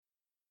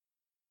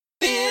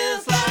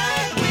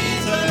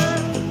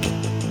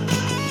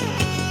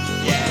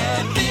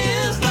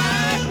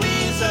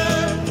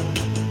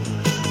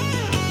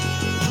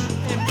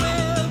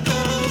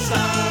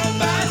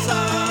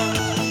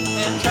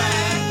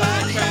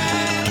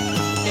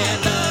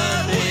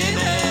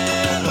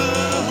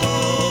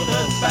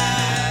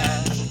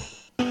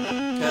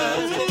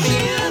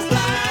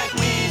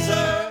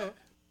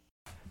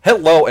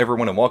Hello,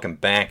 everyone, and welcome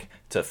back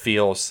to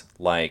Feels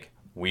Like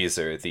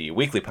Weezer, the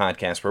weekly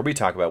podcast where we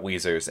talk about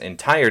Weezer's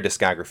entire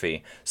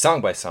discography, song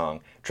by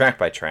song, track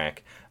by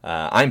track.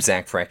 I'm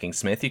Zach Fracking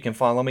Smith. You can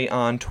follow me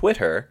on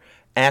Twitter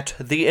at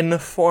The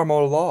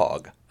Informal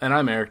Log. And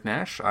I'm Eric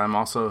Nash. I'm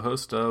also a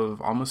host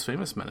of Almost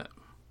Famous Minute.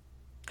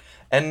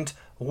 And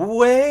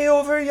way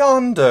over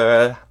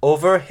yonder,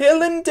 over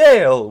hill and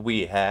dale,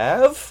 we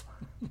have...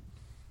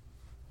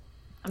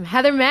 I'm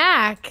Heather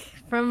Mack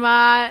from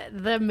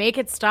the Make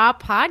It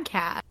Stop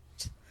podcast.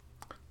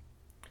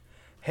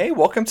 Hey,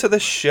 welcome to the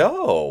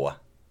show.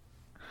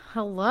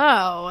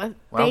 Hello.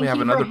 Wow, we have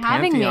another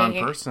Pantheon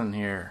person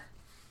here.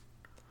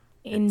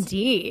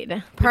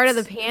 Indeed. Part of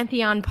the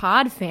Pantheon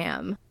pod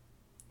fam.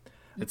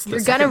 It's the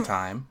second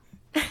time.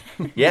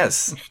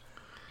 Yes.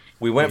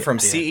 We went from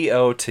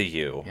CEO to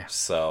you,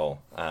 so...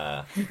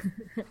 Well,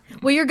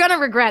 you're going to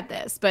regret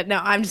this, but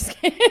no, I'm just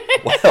kidding.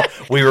 Well,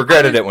 we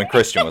regretted it when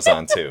Christian was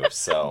on, too,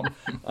 so...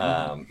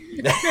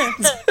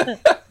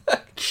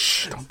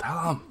 Shh, don't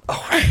tell him.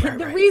 Oh, right.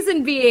 The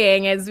reason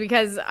being is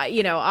because,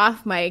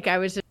 off mic, I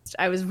was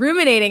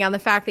ruminating on the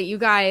fact that you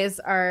guys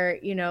are,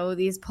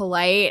 these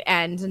polite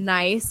and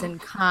nice and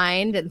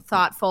kind and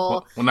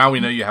thoughtful. Well, now we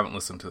know you haven't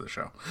listened to the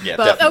show. Yeah,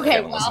 but, definitely okay,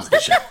 haven't listened to the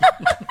show.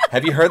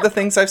 Have you heard the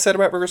things I've said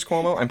about Rivers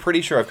Cuomo? I'm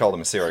pretty sure I've called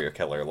him a serial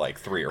killer like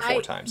 3 or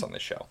 4 times on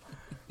this show.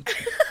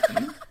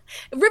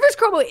 Rivers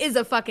Cuomo is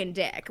a fucking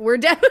dick. We're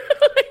definitely...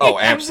 Oh,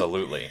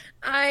 absolutely.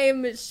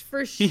 I'm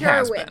for He sure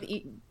has with...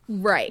 been.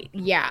 Right,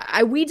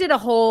 yeah. We did a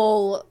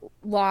whole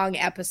long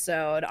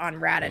episode on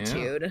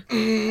Ratitude.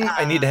 Yeah.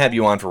 I need to have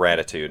you on for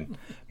Ratitude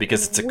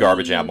because it's a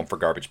garbage album for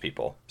garbage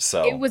people.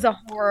 So it was a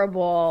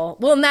horrible...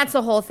 Well, and that's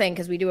the whole thing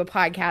because we do a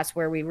podcast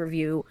where we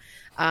review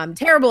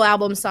terrible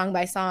albums song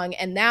by song,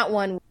 and that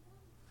one,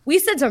 we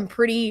said some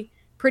pretty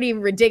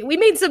ridiculous...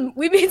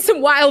 We made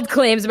some wild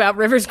claims about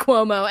Rivers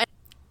Cuomo, and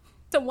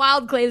some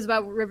wild claims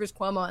about Rivers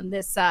Cuomo on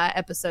this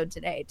episode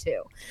today,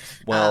 too.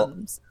 Well...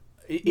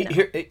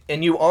 Here,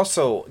 and you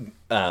also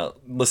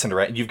listen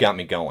to You've Got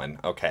Me Going.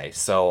 Okay,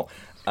 so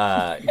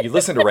you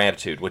listen to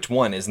Ratitude, which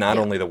one is not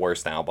only the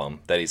worst album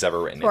that he's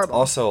ever written. Horrible. It's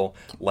also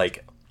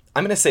like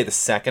I'm going to say the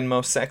second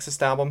most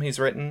sexist album he's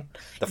written.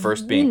 The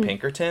first being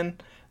Pinkerton.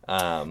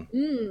 And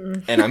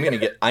I'm going to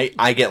get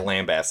I get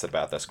lambasted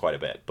about this quite a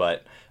bit,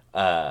 but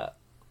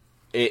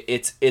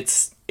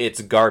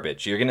it's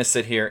garbage. You're going to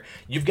sit here.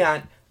 You've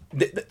got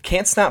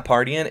Can't Stop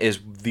Partying is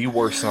the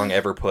worst song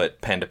ever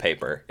put pen to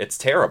paper. It's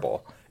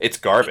terrible. It's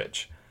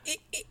garbage.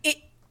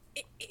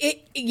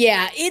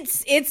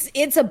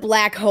 It's a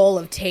black hole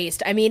of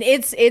taste. I mean,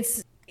 it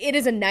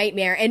is a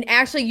nightmare. And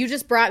actually, you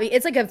just brought me.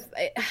 It's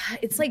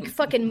like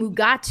fucking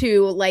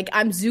Mugatu. Like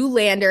I'm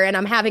Zoolander, and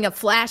I'm having a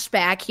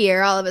flashback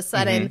here all of a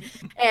sudden.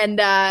 And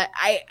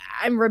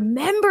I'm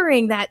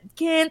remembering that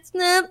can't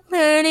stop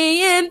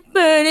partying.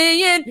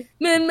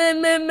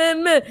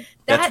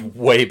 That's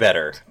way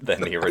better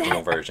than the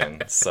original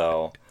version.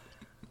 So.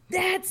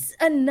 That's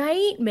a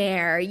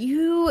nightmare.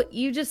 You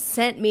just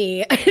sent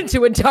me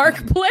into a dark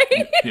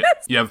place. Yeah,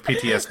 you have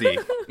PTSD.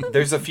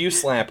 There's a few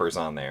slappers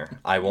on there.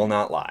 I will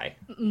not lie.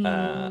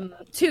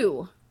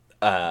 2.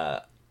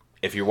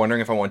 If you're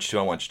wondering if I want you to,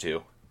 I want you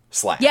to.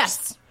 Slaps.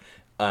 Yes.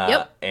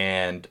 Yep.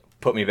 And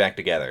Put Me Back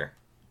Together.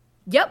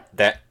 Yep.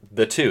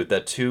 The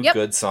two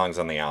good songs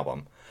on the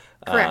album.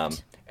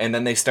 Correct. And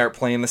then they start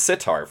playing the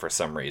sitar for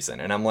some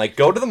reason. And I'm like,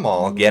 go to the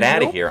mall, get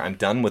out of here. I'm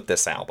done with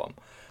this album.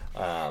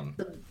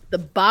 The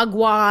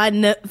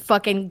Bhagwan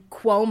fucking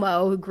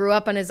Cuomo who grew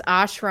up on his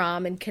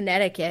ashram in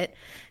Connecticut.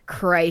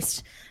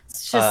 Christ.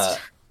 It's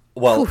just...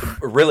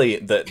 really,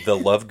 the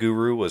Love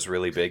Guru was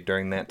really big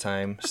during that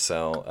time.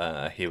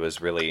 So he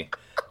was really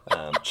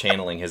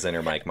channeling his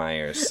inner Mike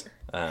Myers.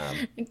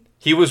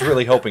 He was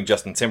really hoping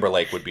Justin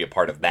Timberlake would be a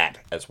part of that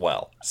as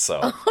well. So,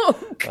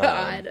 oh,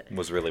 God.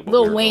 Was really what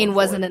Lil we were Wayne going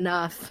wasn't for.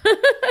 enough.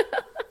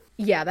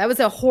 Yeah, that was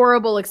a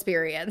horrible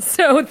experience.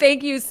 So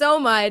thank you so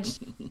much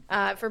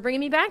for bringing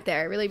me back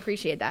there. I really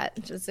appreciate that.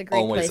 It's just a great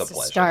Always place a to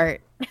pleasure.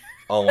 start.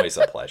 Always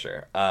a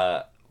pleasure.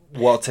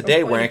 Well,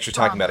 today we're actually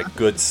talking about a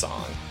good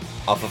song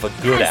off of a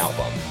good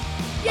album.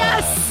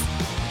 Yes!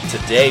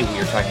 Today we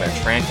are talking about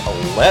track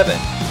 11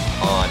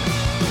 on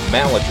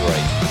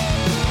Maladroit,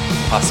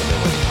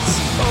 Possibilities.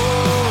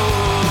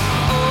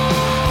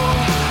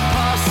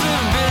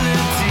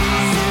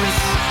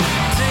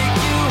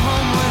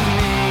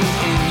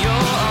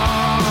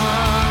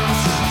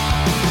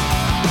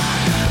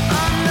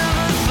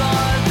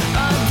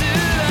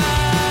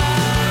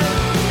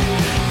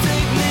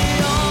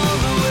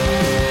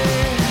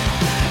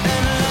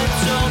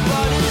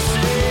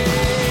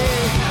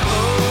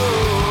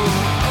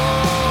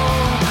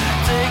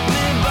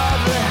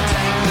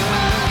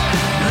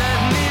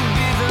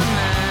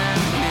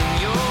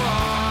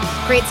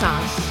 Great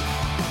song.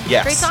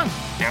 Yes. Great song.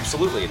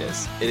 Absolutely it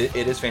is.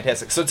 It is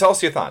fantastic. So tell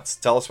us your thoughts.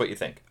 Tell us what you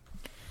think.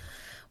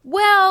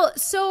 Well,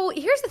 so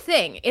here's the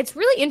thing. It's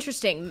really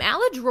interesting.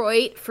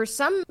 Maladroit, for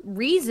some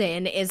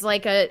reason, is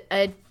like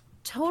a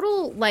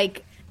total,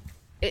 like,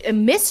 a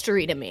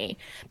mystery to me.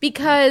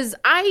 Because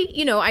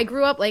I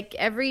grew up like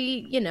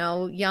every,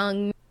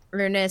 young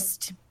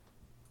earnest,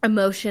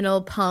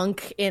 emotional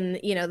punk in,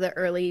 you know, the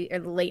early or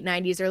the late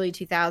 90s, early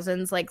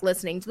 2000s, like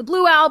listening to the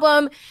Blue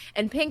Album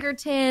and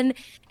Pinkerton.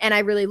 And I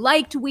really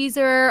liked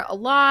Weezer a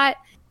lot.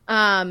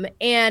 And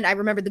I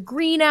remember the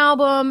Green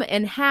Album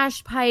and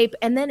Hash Pipe,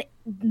 and then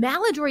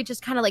Maladroit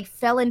just kind of like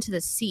fell into the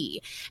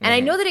sea. And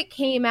I know that it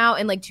came out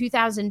in like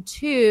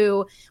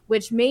 2002,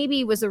 which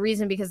maybe was the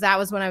reason, because that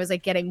was when I was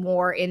like getting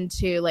more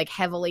into like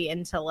heavily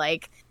into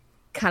like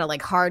kind of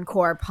like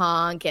hardcore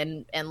punk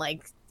and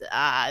like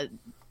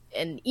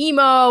and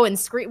emo and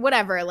scream,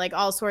 whatever, like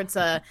all sorts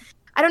of,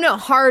 I don't know,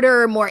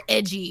 harder, more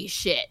edgy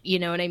shit. You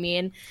know what I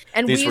mean?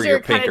 And these Weezer were your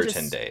kinda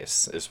Pinkerton just,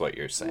 days, is what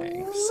you're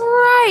saying. So,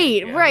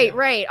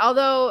 right.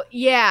 Although,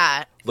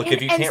 yeah. Look, And-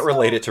 if you and can't so-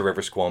 relate it to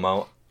Rivers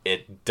Cuomo,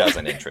 it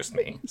doesn't interest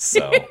me.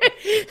 So,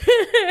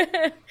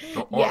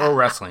 Or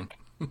wrestling.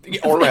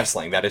 or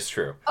wrestling, that is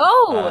true.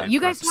 Oh,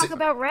 you guys talk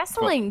about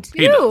wrestling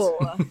he does.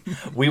 too.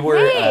 We were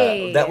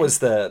Hey. that was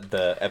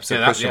the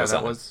episode Christian was that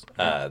on. was-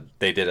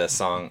 They did a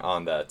song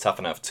on the Tough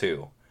Enough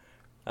 2.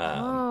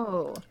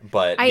 Oh,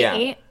 But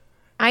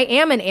I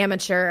am an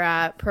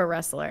amateur pro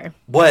wrestler.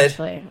 What?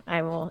 Actually,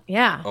 I will.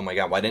 Yeah. Oh my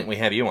God, why didn't we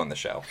have you on the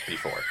show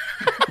before?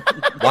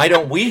 Why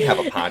don't we have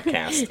a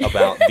podcast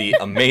about the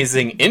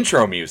amazing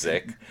intro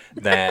music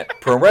that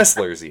pro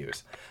wrestlers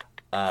use?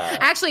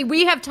 Actually,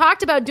 we have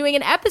talked about doing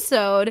an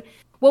episode.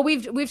 Well,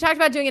 we've talked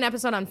about doing an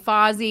episode on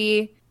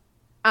Fozzy,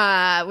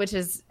 which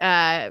is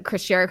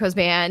Chris Jericho's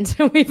band.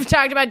 We've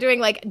talked about doing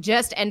like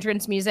just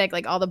entrance music,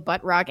 like all the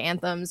butt rock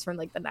anthems from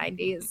like the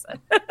 90s.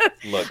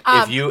 Look,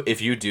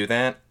 if you do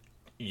that,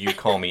 you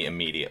call me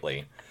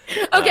immediately.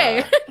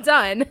 Okay,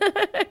 done.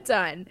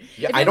 Done.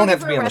 Yeah, If I you're don't looking have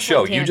to for be a on the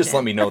show. wrestling You just let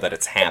tangent, me know that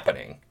it's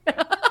happening.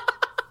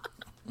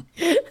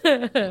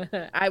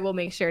 I will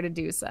make sure to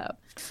do so.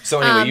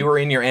 So anyway, you were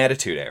in your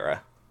attitude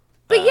era.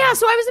 But yeah,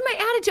 so I was in my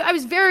attitude. I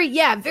was very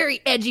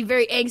edgy,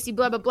 very angsty,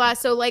 blah, blah, blah.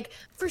 So, like,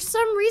 for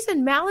some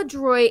reason,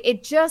 Maladroit,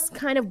 it just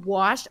kind of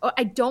washed.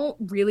 I don't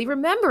really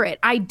remember it.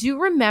 I do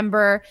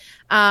remember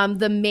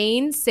the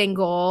main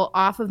single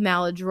off of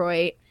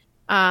Maladroit,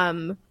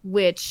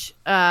 which,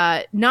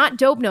 not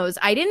Dope Nose.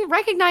 I didn't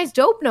recognize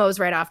Dope Nose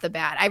right off the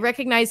bat. I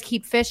recognized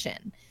Keep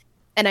Fishin'.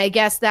 And I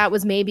guess that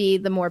was maybe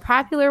the more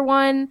popular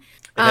one.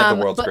 It had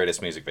the world's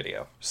greatest music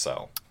video,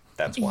 so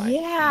that's why.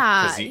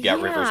 Yeah. Because you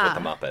got Rivers with the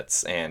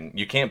Muppets, and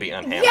you can't be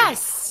unhappy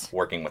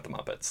working with the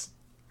Muppets.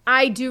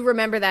 I do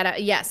remember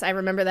that. Yes, I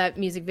remember that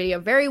music video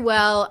very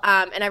well.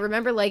 And I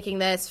remember liking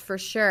this for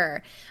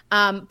sure.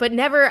 But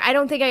I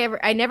don't think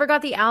I never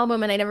got the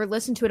album, and I never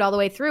listened to it all the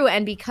way through.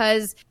 And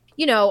because,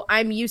 you know,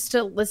 I'm used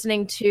to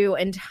listening to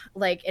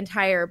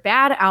entire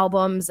bad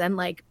albums and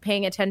like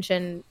paying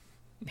attention,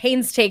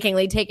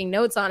 painstakingly taking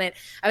notes on it,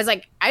 I was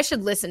like, I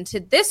should listen to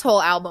this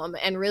whole album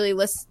and really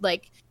listen,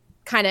 like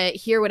kind of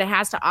hear what it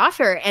has to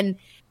offer. And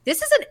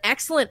this is an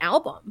excellent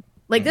album.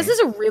 Like, this is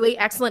a really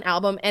excellent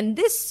album. And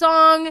this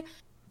song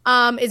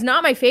is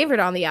not my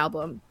favorite on the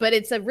album, but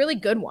it's a really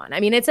good one.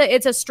 I mean, it's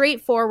a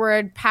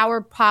straightforward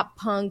power pop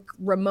punk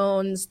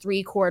Ramones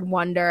 3-chord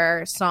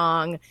wonder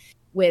song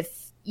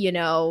with, you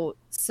know,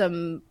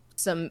 some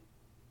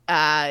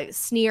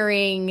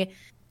sneering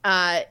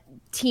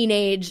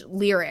teenage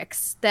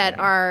lyrics that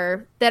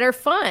are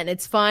fun.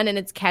 It's fun and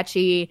it's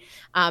catchy,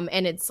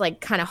 and it's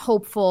like kind of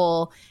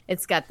hopeful.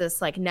 It's got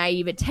this like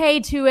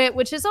naivete to it,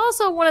 which is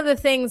also one of the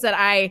things that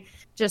I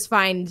just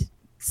find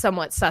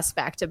somewhat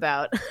suspect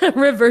about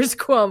Rivers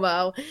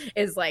Cuomo,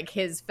 is like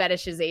his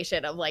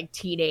fetishization of like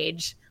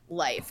teenage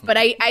life. But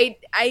I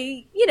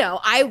you know,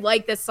 I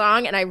like this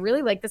song and I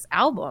really like this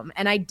album,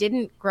 and I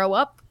didn't grow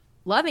up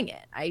loving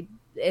it.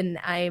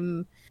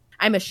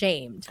 I'm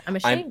ashamed.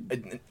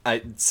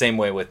 Same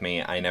way with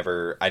me. I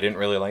didn't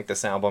really like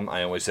this album.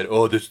 I always said,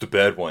 "Oh, this is the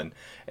bad one,"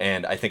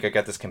 and I think I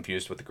got this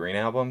confused with the Green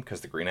Album,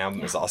 because the Green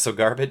Album is also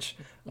garbage.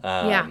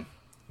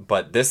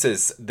 But this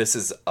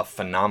is a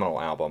phenomenal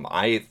album.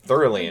 I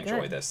thoroughly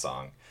enjoy this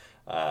song.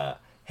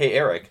 Hey,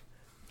 Eric,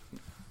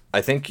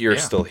 I think you're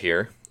still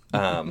here.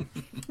 What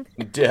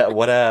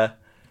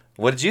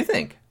did you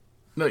think?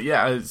 No,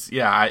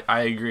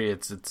 I agree.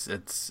 It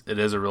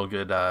is a real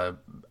good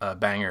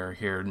banger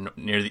here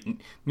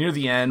near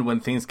the end, when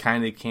things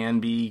kind of can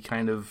be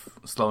kind of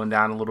slowing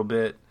down a little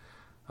bit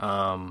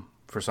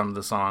for some of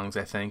the songs,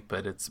 I think.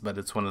 But it's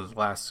one of the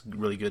last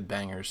really good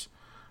bangers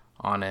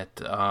on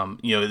it.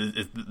 You know,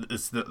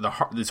 it's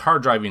these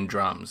hard driving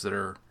drums that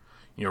are,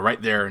 you know,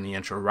 right there in the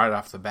intro, right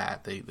off the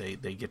bat. They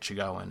get you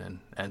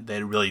going, and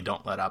they really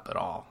don't let up at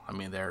all. I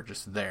mean, they're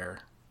just there.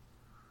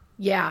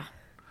 Yeah.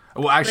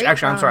 Well, actually,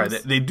 I'm sorry.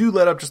 They do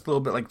let up just a little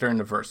bit, like during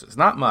the verses.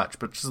 Not much,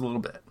 but just a little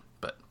bit.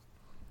 But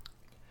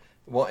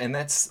well, and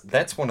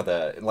that's one of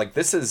the, like,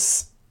 this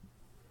is.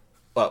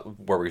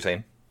 What were you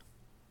saying?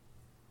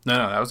 No,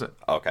 that was it.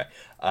 Okay.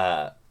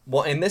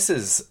 Well, and this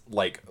is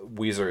like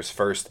Weezer's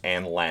first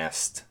and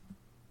last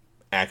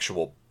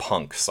actual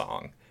punk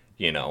song.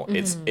 You know,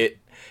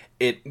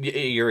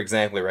 You're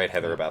exactly right,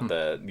 Heather, about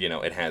the, you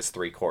know, it has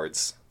 3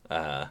 chords.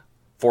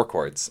 4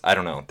 chords. I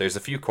don't know. There's a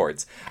few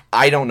chords.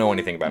 I don't know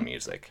anything about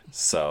music,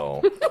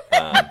 so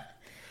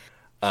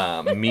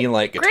Me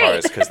like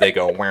guitars because they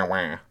go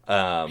wah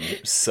wah.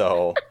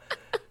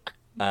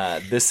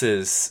 This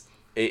is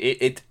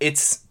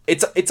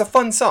it's a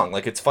fun song.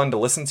 Like, it's fun to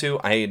listen to.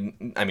 I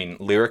mean,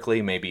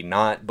 lyrically maybe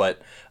not,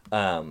 but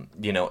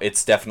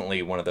it's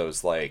definitely one of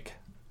those, like,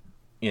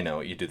 you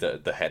do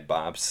the head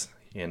bobs.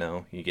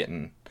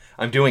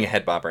 I'm doing a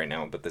head bob right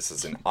now, but this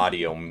is an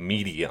audio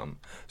medium,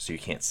 so you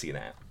can't see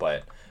that.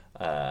 But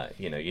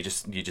you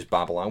just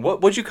bob along.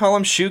 What'd you call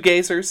them?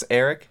 Shoegazers,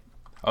 Eric?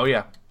 Oh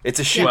yeah, it's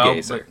a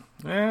shoegazer.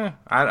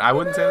 I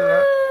wouldn't say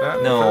that.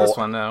 No. For this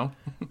one, no.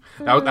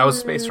 that was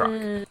space rock.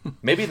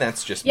 Maybe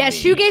that's just yeah. me.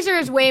 Shoegazer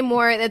is way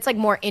more. It's like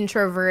more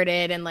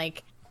introverted and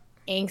like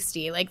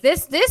angsty. Like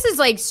this is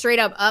like straight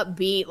up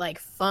upbeat, like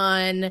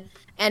fun,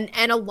 and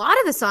a lot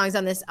of the songs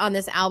on this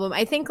album,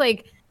 I think,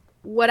 like,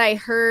 what I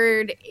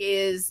heard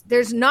is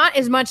there's not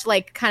as much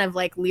like kind of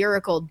like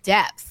lyrical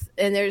depth,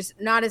 and there's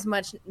not as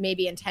much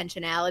maybe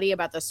intentionality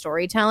about the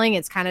storytelling.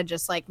 It's kind of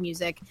just like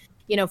music,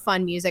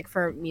 fun music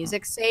for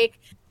music's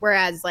sake.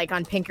 Whereas like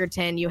on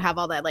Pinkerton, you have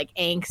all that like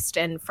angst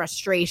and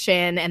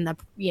frustration and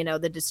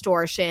the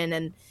distortion,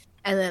 and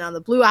then on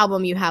the Blue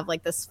Album, you have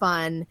like this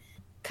fun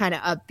kind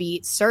of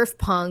upbeat surf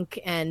punk,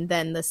 and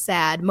then the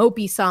sad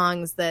mopey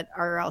songs that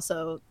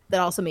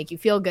also make you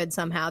feel good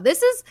somehow.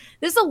 This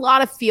is a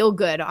lot of feel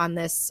good on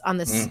this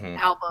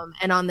album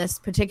and on this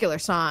particular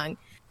song.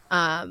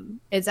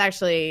 It's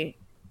actually,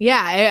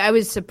 I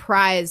was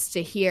surprised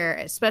to hear,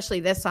 especially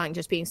this song,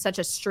 just being such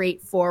a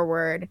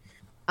straightforward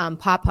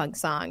pop punk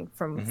song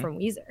from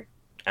Weezer.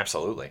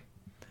 Absolutely.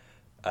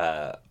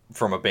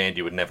 From a band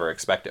you would never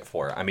expect it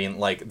for. I mean,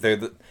 like,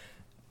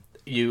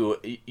 you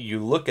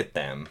look at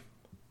them,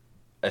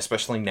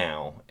 especially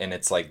now, and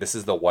it's like, this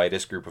is the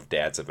whitest group of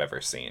dads I've ever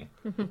seen.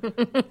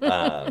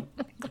 And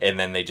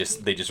then they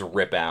just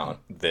rip out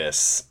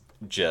this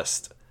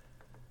just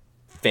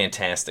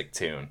fantastic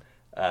tune.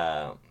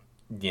 And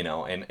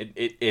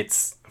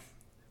it's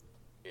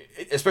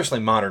especially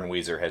modern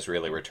Weezer has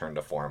really returned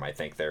to form. I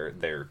think they're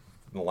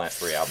the last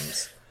 3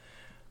 albums.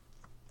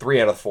 3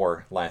 out of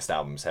 4 last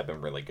albums have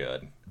been really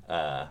good.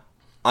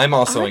 I'm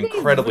also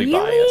incredibly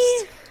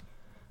biased.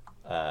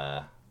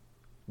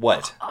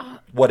 What?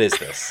 What is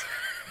this?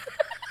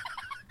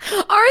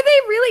 Are they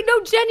really?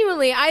 No,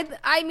 genuinely.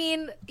 I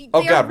mean,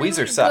 oh god, really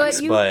Weezer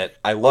sucks, but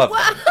I love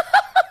them.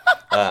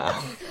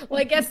 Well,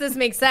 I guess this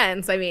makes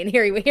sense. I mean,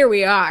 here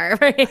we are,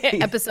 right?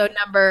 Episode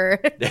number.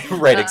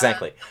 Right,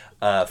 exactly.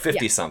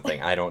 50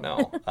 something. I don't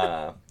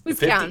know.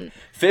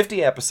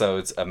 50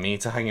 episodes of me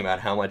talking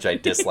about how much I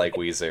dislike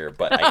Weezer,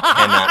 but I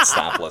cannot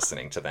stop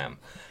listening to them.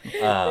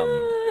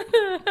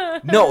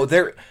 No,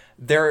 they're.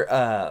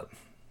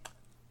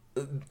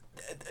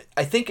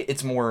 I think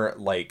it's more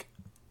like,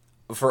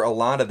 for a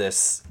lot of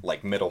this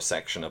like middle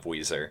section of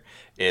Weezer,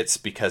 it's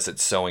because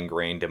it's so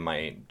ingrained in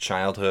my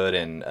childhood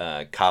and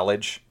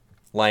college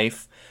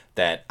life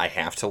that I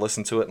have to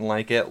listen to it and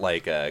like it.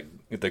 Like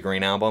the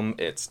Green Album,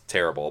 it's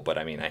terrible, but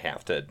I mean, I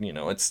have to.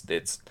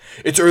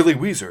 It's early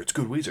Weezer. It's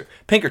good Weezer.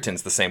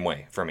 Pinkerton's the same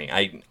way for me.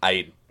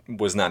 I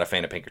was not a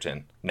fan of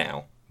Pinkerton.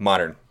 Now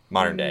modern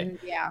day.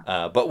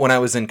 Yeah. But when I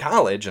was in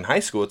college and high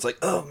school, it's like,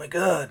 oh my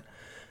god,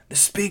 this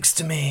speaks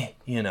to me.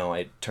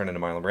 I turn into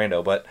Marlon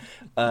Brando, but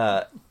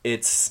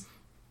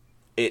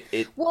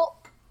Well,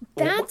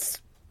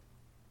 that's.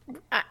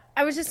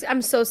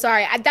 I'm so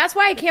sorry. That's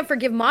why I can't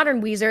forgive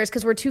modern Weezer, is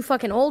because we're too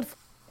fucking old.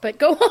 But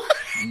go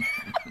on.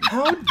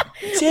 How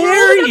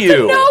dare you?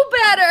 To know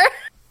better.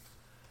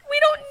 We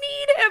don't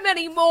need him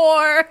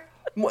anymore.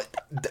 What?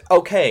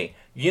 Okay,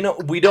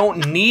 we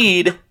don't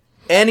need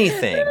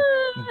anything,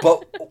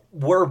 but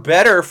we're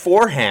better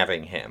for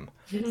having him.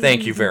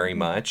 Thank you very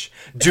much.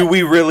 Do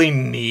we really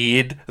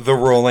need the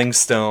Rolling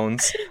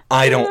Stones?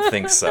 I don't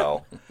think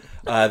so.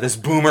 This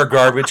boomer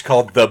garbage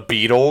called the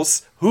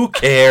Beatles? Who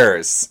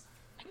cares?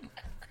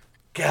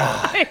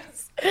 God.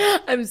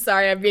 I'm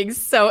sorry, I'm being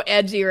so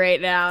edgy right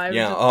now.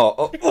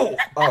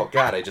 Oh,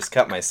 God, I just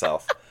cut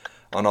myself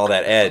on all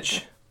that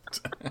edge.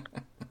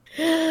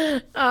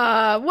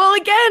 Well,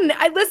 again,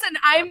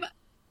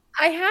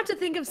 I have to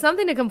think of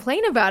something to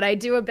complain about. I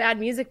do a bad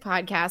music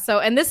podcast,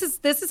 and this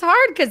is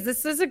hard because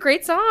this is a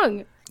great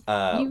song.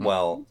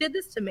 You did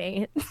this to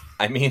me.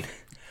 I mean,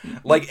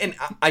 like, and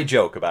I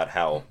joke about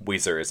how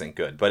Weezer isn't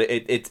good, but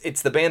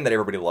it's the band that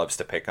everybody loves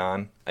to pick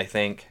on. I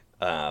think,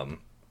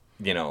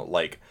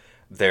 like,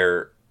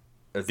 they're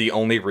the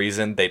only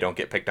reason they don't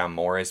get picked on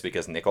more is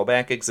because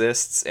Nickelback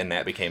exists, and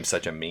that became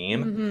such a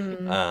meme.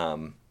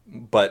 Mm-hmm.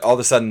 But all of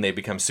a sudden they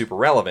become super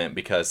relevant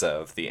because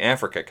of the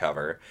Africa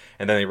cover,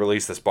 and then they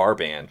release this bar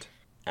band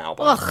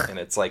album. Ugh. And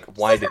it's like,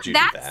 why did you do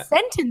that? That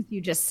sentence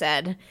you just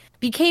said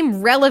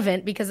became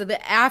relevant because of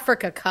the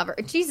Africa cover.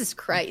 Jesus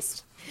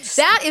Christ.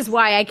 That is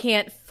why I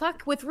can't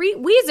fuck with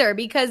Weezer,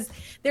 because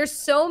there's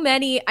so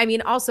many. I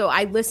mean, also,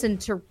 I listened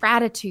to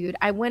Raditude.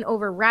 I went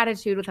over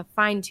Raditude with a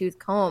fine-tooth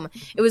comb.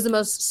 It was the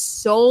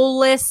most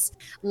soulless,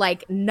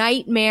 like,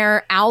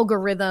 nightmare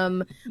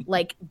algorithm,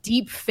 like,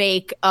 deep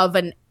fake of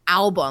an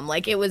album.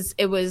 Like, it's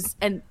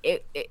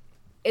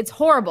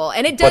horrible,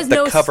 and it does.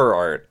 But the cover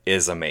art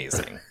is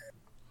amazing.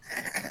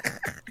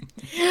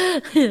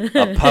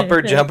 a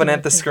pupper jumping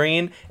at the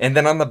screen, and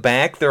then on the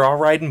back they're all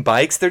riding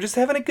bikes. They're just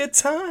having a good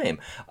time.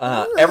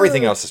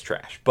 Everything else is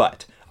trash,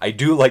 but I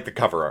do like the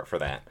cover art for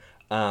that.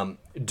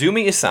 Do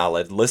me a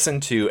solid. Listen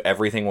to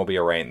Everything Will Be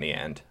Alright in the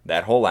End.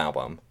 That whole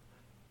album.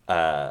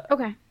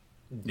 Okay.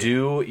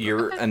 Do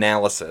your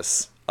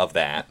analysis of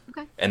that,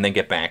 and then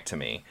get back to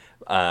me.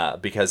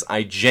 Because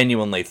I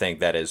genuinely think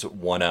that is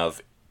one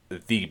of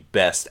the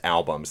best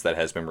albums that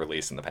has been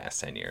released in the past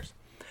 10 years.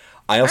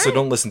 I also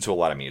don't listen to a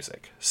lot of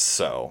music,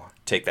 so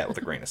take that with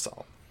a grain of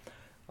salt.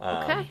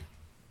 Okay.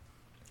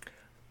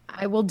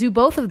 I will do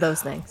both of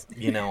those things.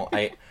 You know,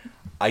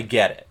 I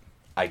get it.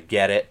 I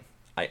get it.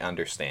 I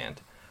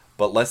understand.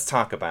 But let's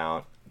talk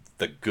about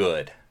the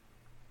good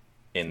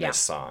in this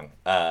song.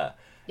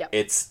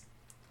 It's,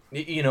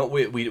 you know,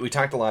 we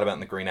talked a lot about in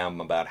the Green Album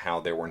about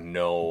how there were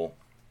no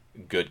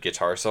good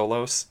guitar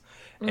solos.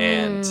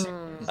 And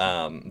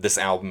this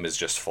album is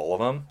just full of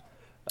them.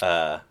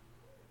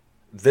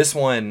 This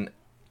one,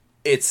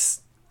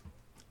 it's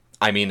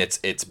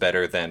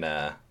better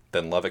than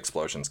Love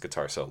Explosion's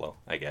guitar solo,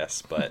 I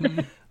guess. But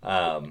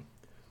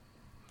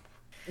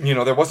you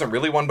know, there wasn't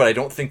really one, but I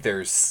don't think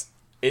there's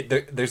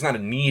not a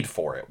need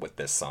for it with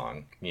this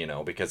song. You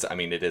know, because I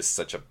mean, it is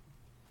such a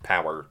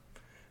power,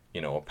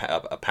 you know,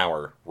 a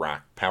power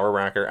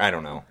rocker. I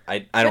don't know.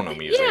 I don't know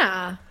music.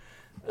 Yeah.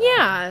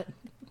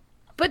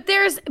 But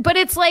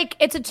it's like,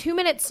 it's a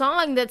 2-minute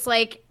song that's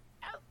like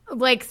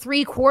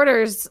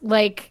 3/4,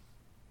 like,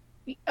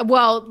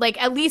 well,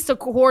 like at least a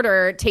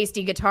quarter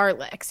tasty guitar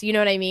licks, you know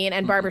what I mean?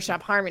 And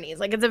barbershop harmonies.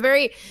 Like it's a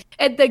very,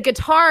 at the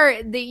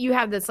guitar that you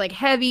have this like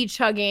heavy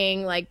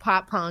chugging, like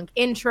pop punk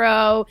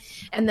intro.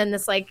 And then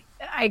this, like,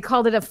 I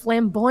called it a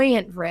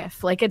flamboyant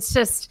riff. Like it's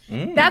just,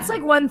 that's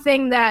like one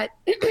thing that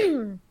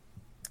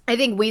I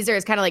think Weezer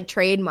is kind of like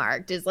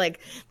trademarked, is like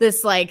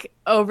this like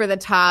over the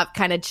top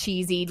kind of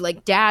cheesy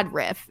like dad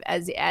riff,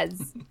 as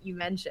you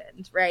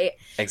mentioned, right?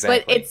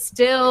 Exactly. But it's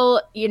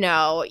still, you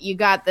know, you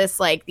got this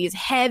like these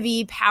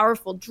heavy,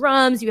 powerful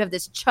drums, you have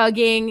this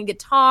chugging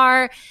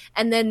guitar,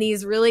 and then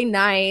these really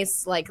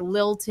nice like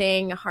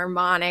lilting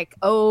harmonic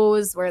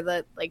O's where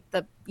the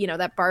you know,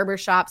 that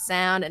barbershop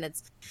sound, and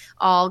it's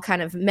all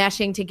kind of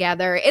meshing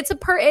together. It's a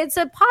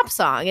pop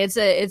song. It's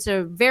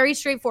a very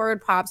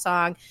straightforward pop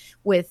song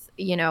with,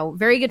 you know,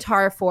 very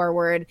guitar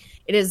forward.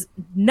 It is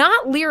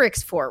not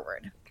lyrics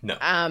forward. No.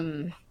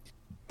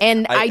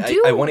 And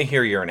I want to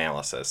hear your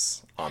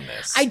analysis on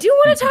this. I do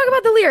want to talk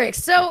about the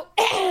lyrics. So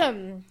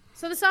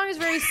so the song is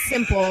very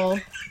simple.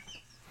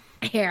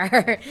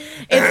 Here.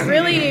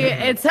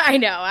 I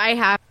know, I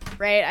have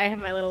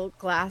my little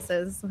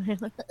glasses.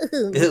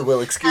 Well,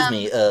 excuse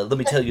me, let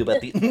me tell you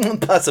about the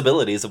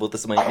possibilities of what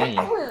this might mean.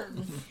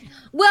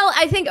 Well,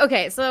 I think,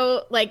 okay,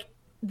 so, like,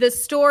 the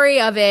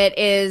story of it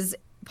is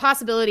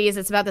possibilities.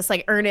 It's about this,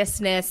 like,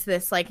 earnestness,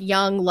 this, like,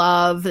 young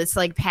love, this,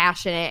 like,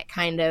 passionate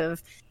kind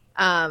of,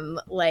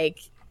 like,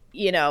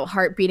 you know,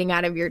 heart beating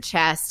out of your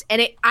chest.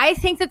 And I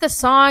think that the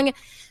song...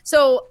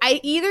 So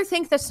I either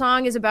think the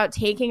song is about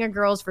taking a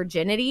girl's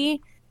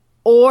virginity,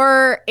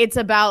 or it's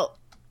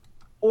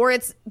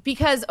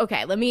because,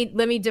 okay, let me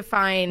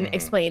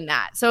explain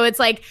that. So it's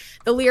like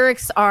the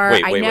lyrics are,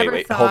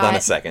 wait. Hold on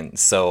a second.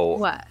 So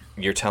what?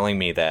 You're telling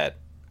me that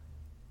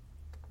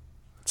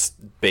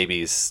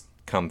babies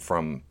come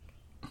from...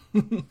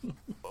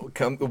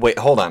 Wait,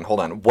 hold on.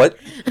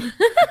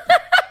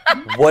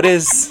 What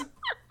is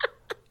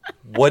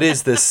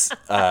this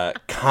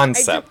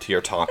concept you're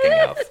talking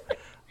of?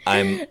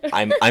 I'm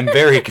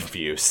very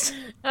confused.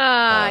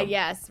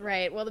 Yes,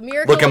 right. Well, the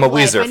miracle. Look, I'm a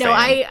Weezer fan.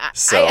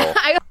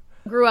 I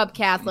grew up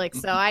Catholic,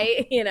 so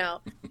I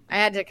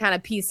had to kind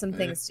of piece some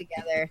things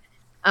together.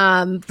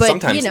 But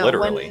sometimes, you know,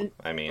 literally.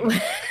 I mean,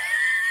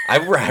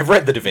 I've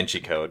read the Da Vinci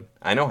Code.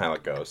 I know how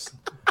it goes.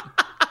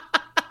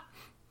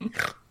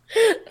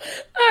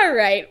 All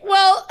right.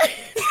 Well,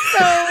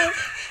 so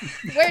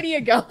where do you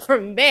go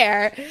from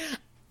there?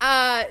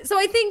 So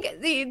I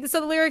think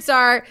the lyrics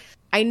are,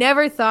 I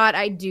never thought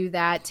I'd do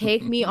that.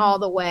 Take me all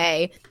the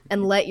way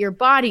and let your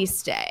body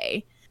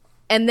stay.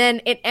 And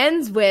then it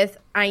ends with,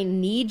 I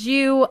need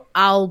you,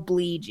 I'll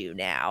bleed you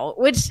now,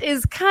 which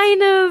is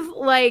kind of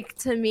like,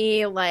 to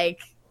me, like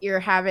you're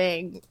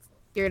having,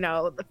 you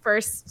know, the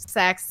first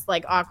sex,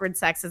 like awkward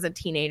sex as a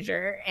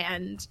teenager,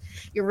 and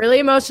you're really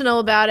emotional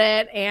about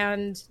it.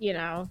 And, you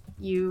know,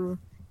 you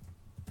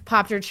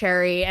popped her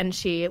cherry and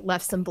she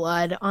left some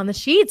blood on the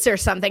sheets or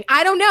something.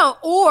 I don't know.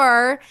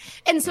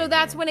 And so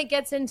that's when it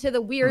gets into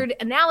the weird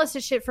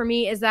analysis shit for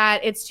me, is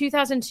that it's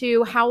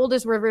 2002. How old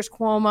is Rivers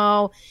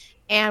Cuomo?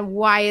 And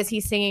why is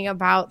he singing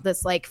about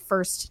this like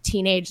first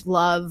teenage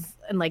love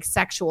and like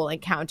sexual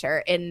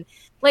encounter in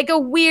like a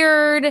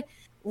weird,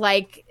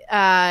 like,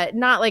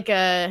 not like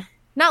an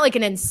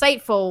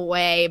insightful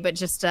way, but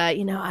just,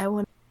 you know, I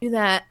want do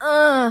that.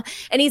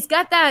 And he's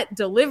got that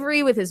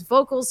delivery with his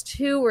vocals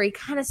too, where he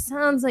kind of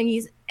sounds like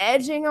he's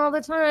edging all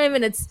the time,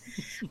 and it's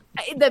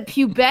the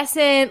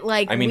pubescent,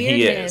 like, I mean,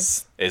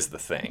 weirdness. He is the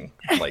thing.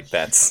 Like,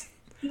 that's...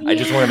 I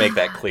just want to make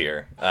that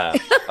clear.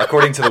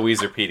 According to the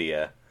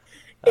Weezerpedia.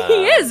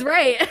 He is,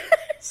 right.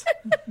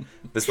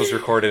 This was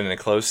recorded in a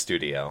closed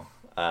studio.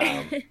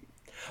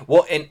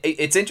 Well, and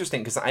it's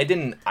interesting because I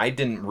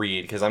didn't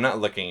read, because I'm not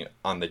looking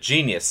on the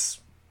Genius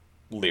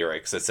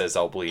lyrics that says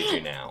 "I'll bleed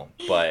you now,"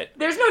 but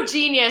There's no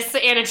genius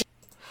in a.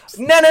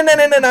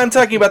 no. I'm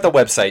talking about the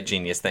website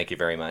Genius. Thank you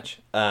very much.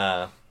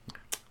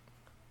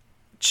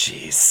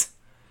 Jeez.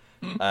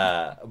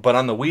 But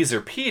on the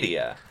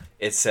Weezerpedia,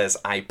 it says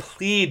 "I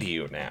plead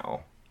you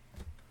now."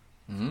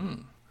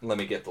 Let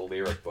me get the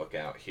lyric book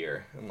out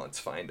here and let's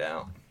find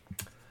out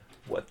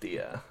what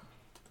the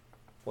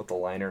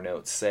liner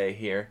notes say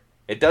here.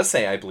 It does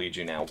say "I bleed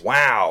you now."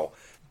 Wow,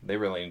 they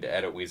really need to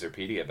edit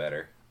Weezerpedia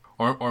better.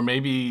 Or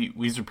maybe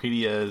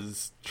Weezerpedia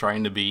is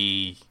trying to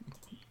be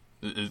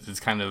is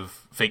kind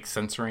of fake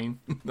censoring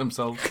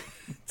themselves.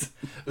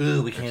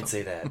 Ooh, we can't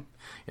say that.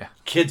 Yeah,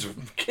 Kids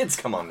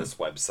come on this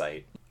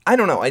website. I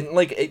don't know.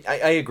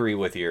 I agree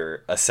with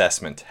your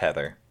assessment,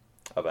 Heather,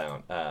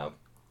 about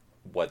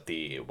what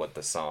the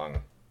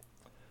song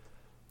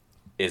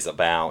is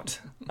about.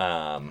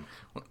 Well,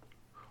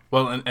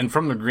 and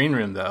from the green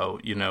room, though,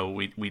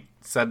 we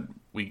said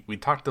we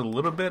talked a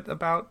little bit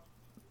about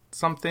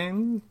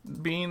something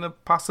being a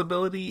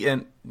possibility,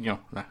 and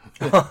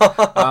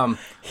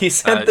He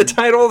said the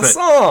title of the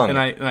song, and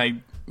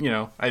I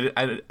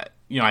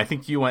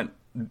think you went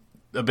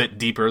a bit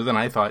deeper than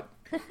I thought.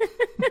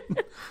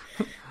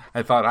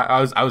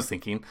 I was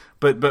thinking,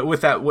 but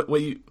with that, what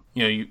you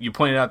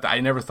pointed out that I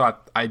never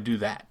thought I'd do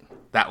that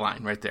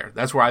line right there.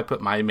 That's where I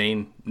put my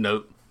main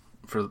note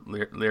for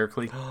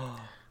lyrically.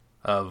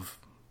 Of,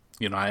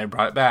 I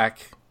brought it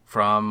back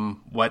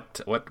from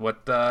what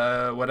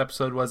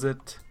episode was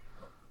it?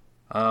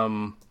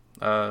 Zach.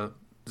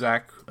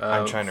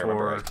 I'm trying to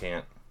remember. I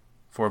can't.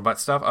 For butt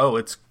stuff. Oh,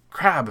 it's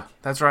Crab.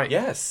 That's right.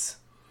 Yes.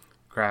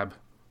 Crab.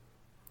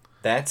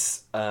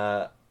 That's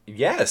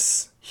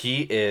yes.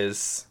 He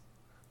is.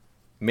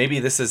 Maybe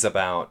this is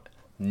about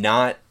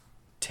not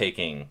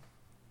taking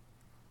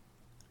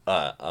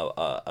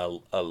a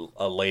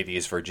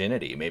lady's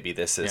virginity. Maybe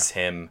this is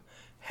him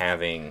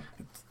having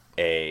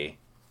a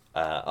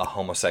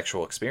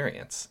homosexual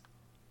experience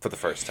for the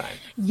first time.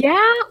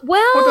 Yeah,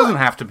 well, It doesn't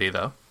have to be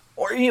though.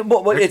 Or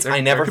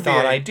I never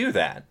thought I'd do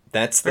that.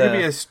 That's There could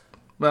be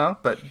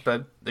but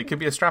it could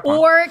be a strap on.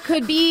 or it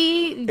could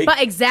be,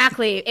 but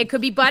exactly, it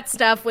could be butt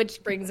stuff,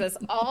 which brings us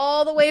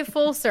all the way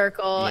full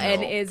circle,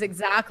 and is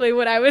exactly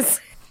what I was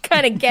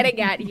kind of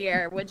getting at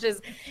here, which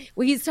is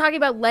he's talking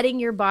about letting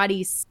your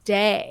body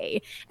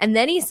stay, and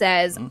then he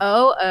says,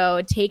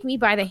 "Oh, take me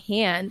by the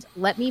hand,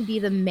 let me be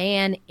the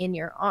man in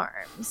your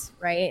arms."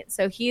 Right?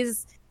 So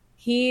he's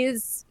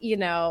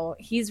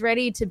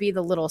ready to be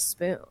the little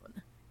spoon.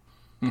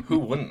 Who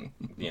wouldn't?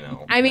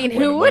 I mean,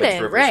 who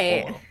wouldn't?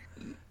 Right?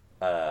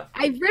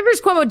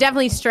 Rivers Cuomo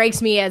definitely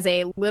strikes me as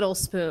a little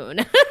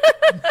spoon.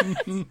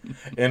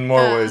 In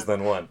more ways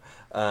than one.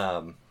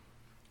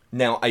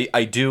 Now,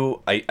 I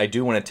do want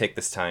to take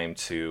this time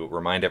to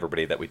remind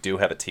everybody that we do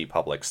have a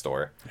TeePublic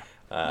store,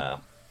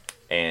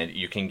 and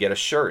you can get a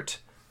shirt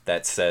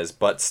that says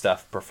 "Butt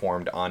Stuff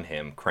Performed on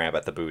Him, Crab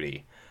at the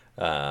Booty."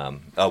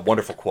 A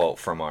wonderful quote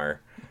from our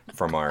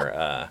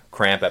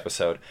Cramp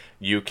episode.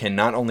 You can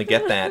not only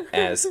get that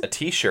as a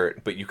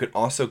T-shirt, but you could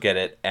also get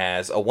it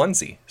as a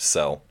onesie.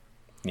 So,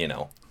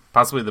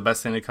 Possibly the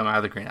best thing to come out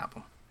of the Green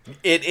Album.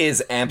 It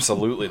is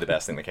absolutely the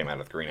best thing that came out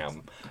of the Green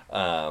Album.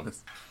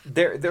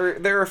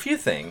 There are a few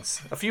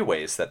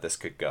ways that this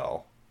could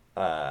go.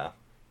 I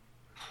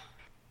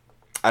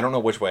don't know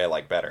which way I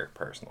like better,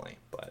 personally,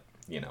 but,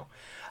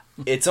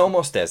 it's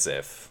almost as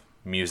if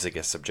music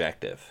is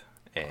subjective,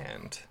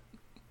 and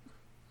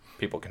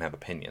people can have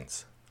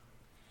opinions.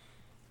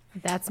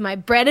 That's my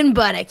bread and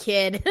butter,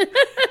 kid.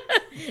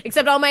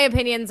 Except all my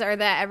opinions are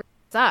that everything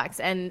sucks,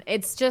 and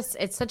it's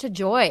such a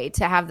joy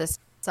to have this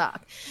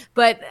suck.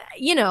 But,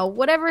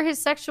 whatever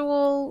his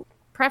sexual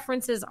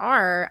preferences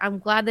are, I'm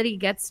glad that he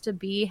gets to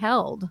be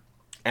held.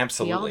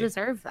 Absolutely. We all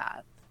deserve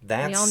that.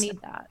 We all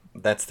need that.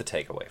 That's the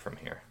takeaway from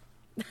here.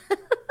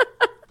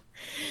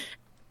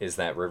 Is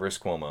that Rivers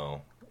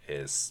Cuomo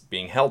is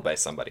being held by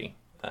somebody,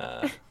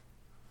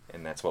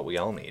 and that's what we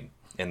all need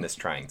in this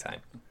trying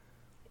time.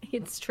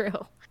 It's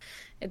true.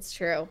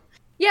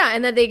 Yeah,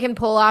 and that they can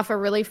pull off a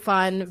really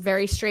fun,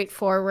 very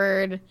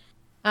straightforward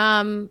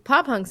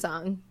pop punk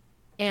song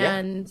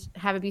and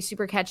have it be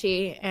super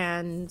catchy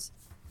and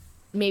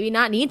maybe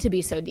not need to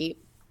be so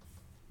deep.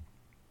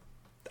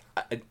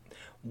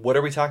 What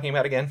are we talking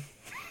about again?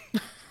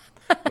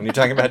 When you're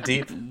talking about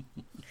deep,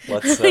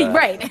 let's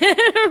right,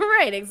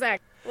 right,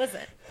 exactly.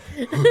 Listen.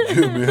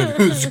 Yeah, man,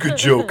 it's a good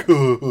joke.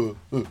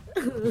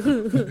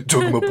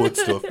 Talking about butt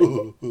stuff.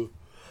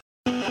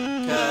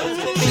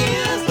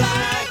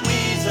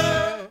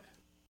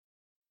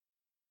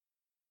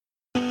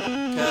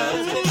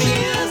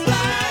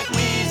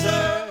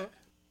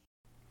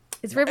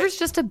 Is Rivers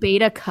just a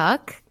beta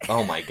cuck?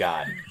 Oh my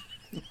god.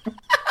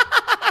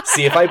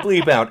 See, if I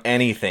bleep out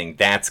anything,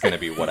 that's going to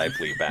be what I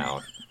bleep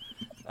out.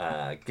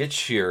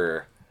 Get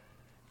your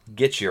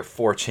get your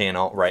 4chan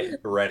alt-right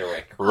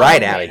rhetoric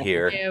right out of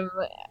here. I'm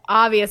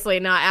obviously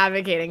not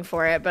advocating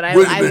for it, but I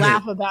Wait a minute.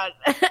 laugh about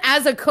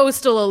as a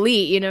coastal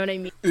elite. You know what I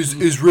mean?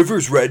 Is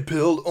Rivers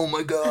red-pilled? Oh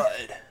my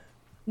god.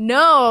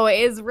 No,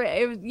 does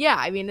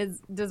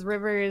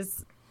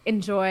Rivers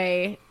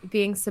enjoy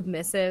being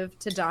submissive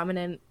to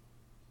dominant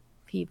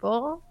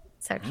people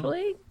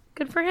sexually?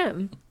 Good for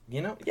him.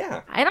 You know,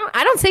 yeah. I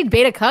don't say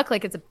beta cuck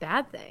like it's a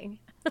bad thing.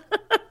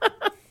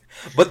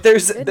 But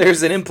there's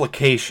an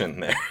implication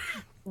there.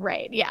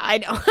 Right. Yeah, I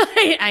know.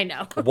 I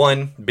know.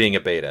 One, being a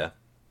beta,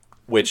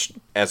 which,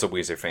 as a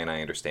Weezer fan,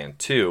 I understand.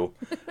 Two,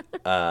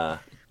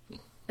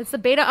 It's the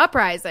beta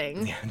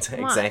uprising. yeah,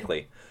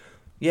 exactly.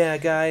 Yeah,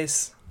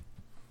 guys,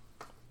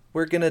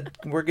 we're gonna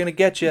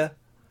get you.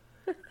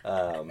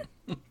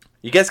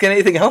 You guys got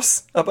anything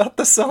else about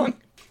the song?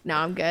 No,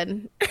 I'm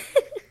good.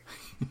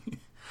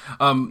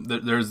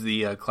 There's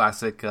the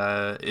classic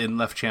in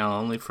left channel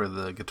only for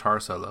the guitar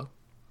solo.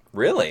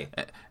 Really?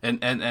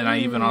 And I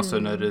even also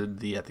noted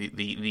the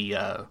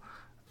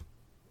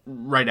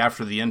right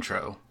after the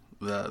intro,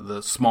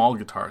 the small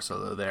guitar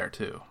solo there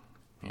too.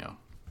 You know,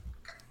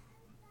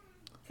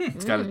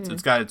 it's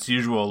got its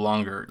usual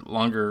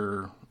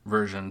longer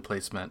version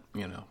placement.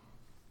 You know,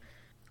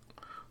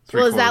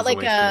 Well, is that three-quarters of the like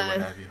way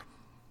through, what have you.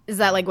 Is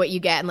that like what you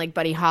get in like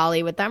Buddy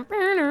Holly with them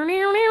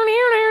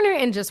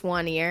in just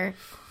one ear?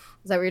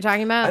 Is that what you're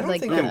talking about? I don't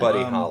like think in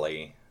Buddy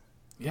Holly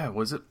Yeah,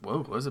 was it? Whoa,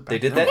 was it? Back they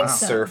did then? that in Wow.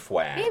 Surf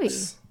Wax. Maybe.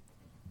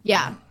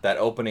 Yeah. That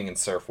opening in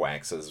Surf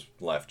Wax is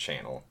left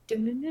channel.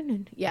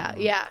 Yeah.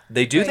 Yeah.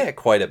 They do Right. that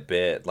quite a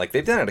bit. Like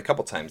they've done it a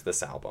couple times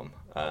this album.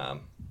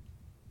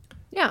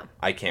 Yeah.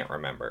 I can't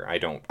remember. I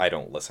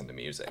don't listen to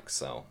music.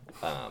 So,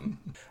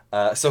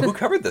 so who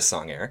covered this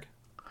song, Eric?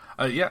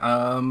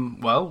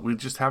 Well, we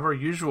just have our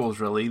usuals,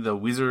 really. The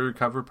Weezer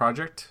cover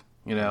project,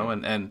 you know,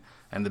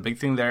 and the big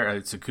thing there,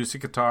 it's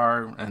acoustic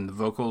guitar, and the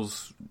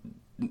vocals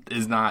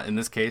is not, in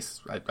this case,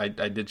 I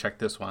did check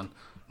this one,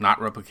 not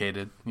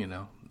replicated, you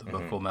know, the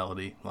vocal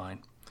melody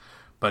line.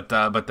 But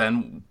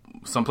then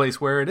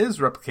someplace where it is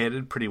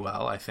replicated pretty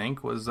well, I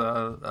think, was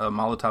a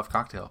Molotov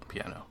cocktail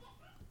piano.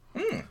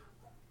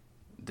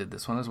 Did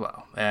this one as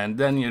well. And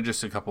then, you know,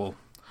 just a couple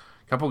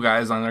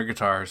guys on their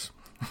guitars.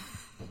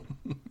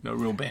 No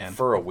real band.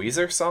 For a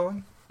Weezer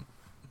song?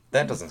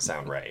 That doesn't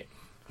sound right.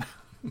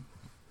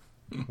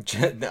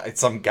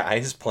 Some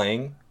guys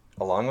playing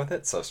along with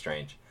it? So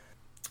strange.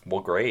 Well,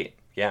 great.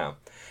 Yeah.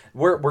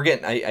 We're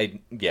getting I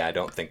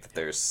don't think that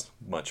there's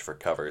much for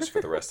covers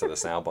for the rest of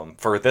this album.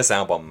 For this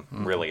album,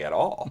 really at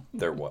all.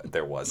 There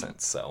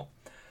wasn't. So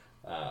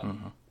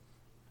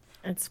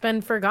It's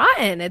been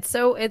forgotten.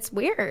 It's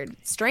weird.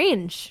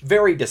 Strange.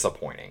 very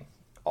disappointing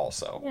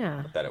also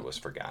Yeah. that it was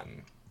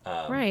forgotten.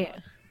 Right.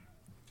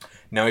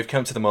 Now we've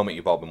come to the moment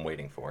you've all been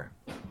waiting for.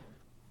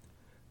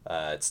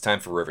 It's time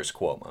for Rivers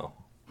Cuomo.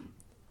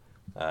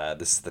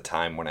 This is the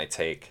time when I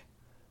take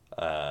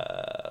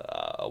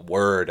a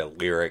word, a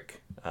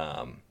lyric,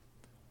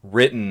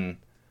 written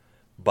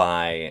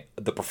by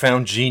the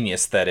profound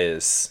genius that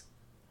is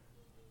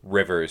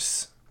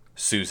Rivers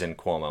Susan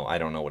Cuomo. I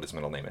don't know what his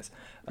middle name is.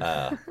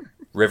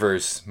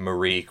 Rivers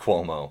Marie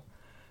Cuomo.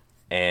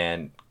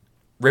 And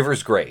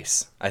Rivers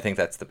Grace. I think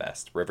that's the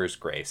best. Rivers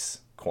Grace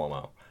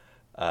Cuomo.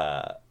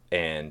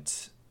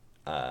 And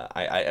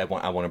I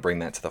want to bring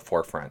that to the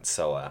forefront.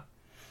 So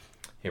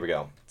here we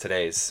go.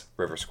 Today's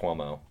Rivers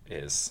Cuomo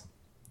is...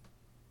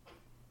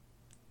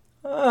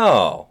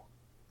 Oh.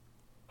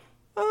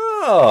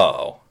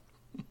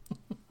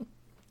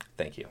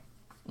 Thank you.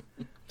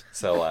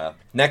 So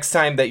next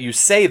time that you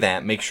say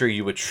that, make sure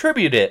you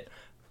attribute it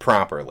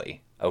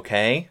properly.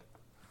 Okay?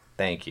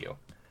 Thank you.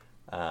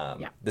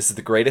 This is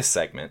the greatest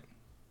segment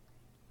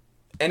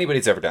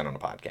anybody's ever done on a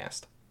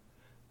podcast.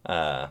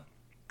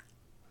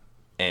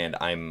 And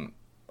I'm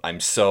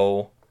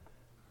so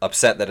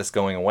upset that it's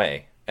going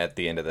away at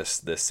the end of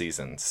this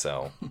season.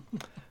 So,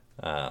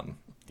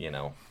 you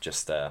know,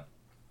 just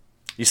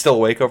you still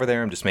awake over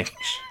there? I'm just making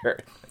sure.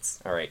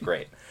 All right,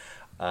 great.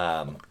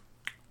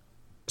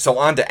 So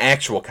on to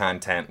actual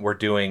content. We're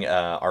doing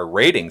our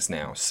ratings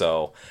now.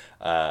 So,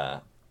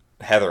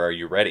 Heather, are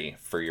you ready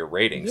for your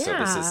ratings?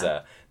 Yeah.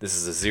 So this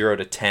is a 0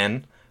 to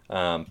 10,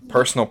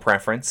 personal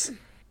preference.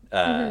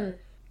 You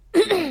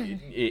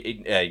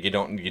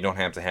don't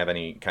have to have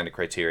any kind of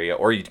criteria,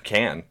 or you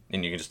can,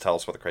 and you can just tell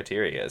us what the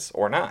criteria is,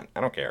 or not.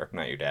 I don't care. I'm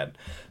not your dad.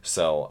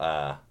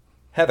 So,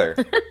 Heather,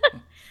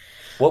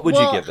 what would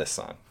you give this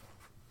song?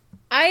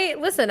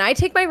 I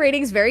take my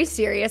ratings very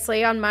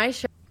seriously on my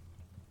show.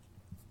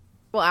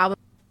 Album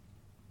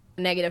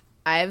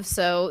 -5,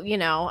 so you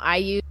know I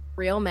use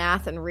real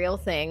math and real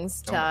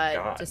things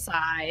to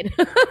decide.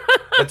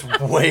 That's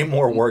way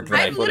more work than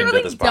I put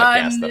into this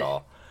podcast at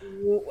all.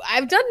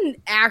 I've done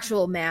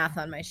actual math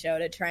on my show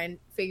to try and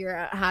figure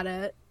out how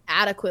to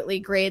adequately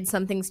grade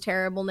something's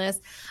terribleness.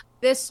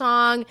 This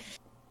song,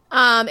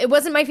 it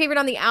wasn't my favorite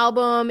on the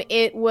album.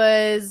 It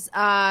was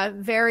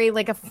very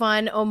like a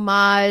fun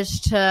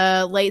homage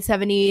to late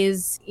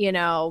 70s, you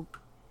know,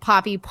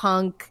 poppy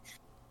punk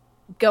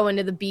going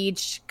to the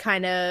beach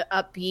kind of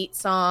upbeat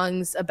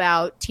songs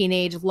about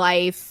teenage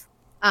life.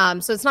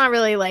 So it's not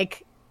really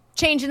like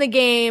changing the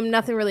game,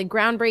 nothing really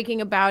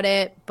groundbreaking about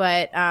it,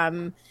 but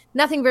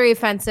nothing very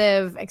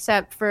offensive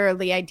except for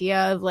the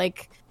idea of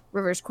like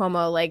Rivers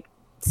Cuomo like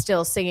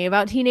still singing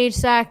about teenage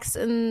sex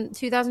in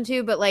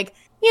 2002. But like,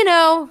 you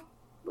know,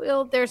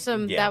 well, there's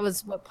some, that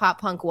was what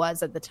pop punk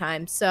was at the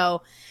time.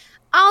 So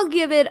I'll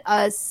give it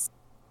a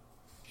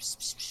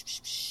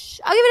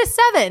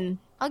 7.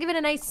 I'll give it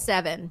a nice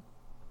 7.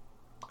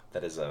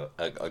 That is a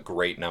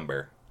great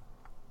number.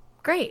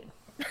 Great.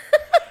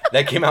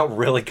 That came out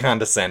really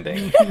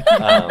condescending.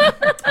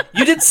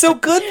 You did so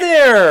good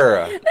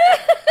there.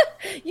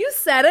 You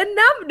said a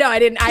number. No, I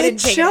didn't. I didn't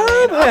take job,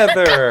 it away.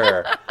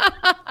 Heather.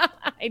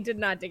 I did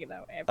not take it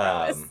that way. I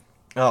promise.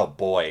 Oh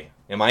boy,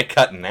 am I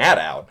cutting that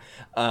out?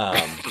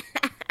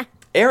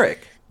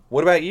 Eric,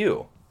 what about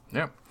you?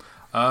 Yeah.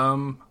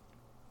 I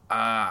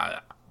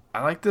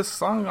like this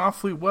song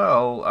awfully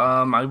well.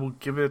 I will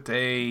give it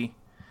an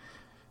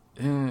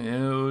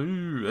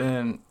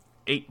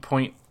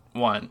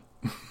 8.1.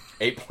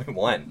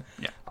 8.1.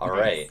 Yeah. All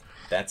right.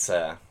 That's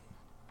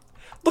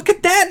look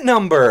at that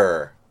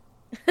number.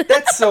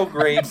 That's so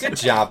great. Good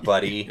job,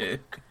 buddy.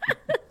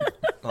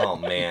 Oh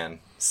man,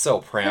 so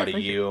proud of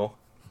you.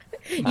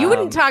 You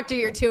wouldn't talk to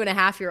your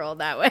 2.5-year-old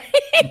that way.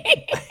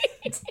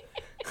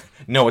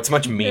 No, it's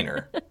much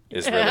meaner.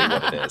 Is really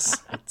what it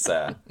is. It's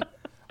all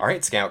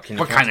right, Scout. Can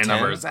you What count kind of to 10?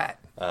 number is that?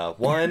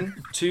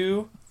 1,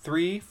 2,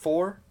 3,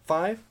 4,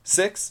 5,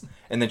 6,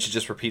 and then she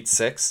just repeats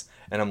 6,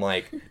 and I'm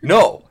like,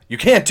 no, you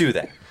can't do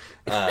that.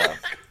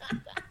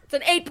 It's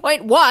an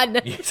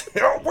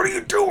 8.1. What are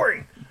you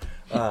doing?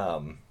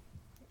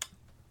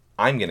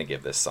 I'm gonna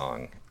give this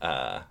song.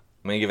 I'm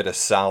gonna give it a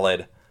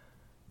solid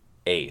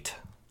 8.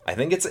 I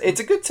think it's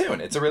a good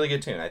tune. It's a really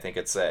good tune. I think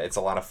it's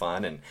a lot of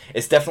fun, and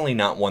it's definitely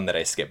not one that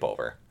I skip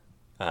over,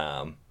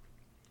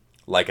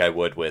 like I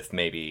would with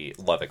maybe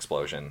Love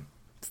Explosion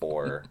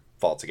or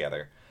Fall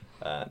Together.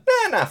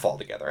 Not Fall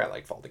Together. I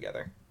like Fall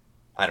Together.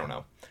 I don't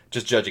know.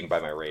 Just judging by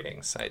my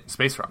ratings,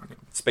 Space Rock.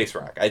 Space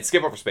Rock. I'd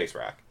skip over Space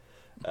Rock.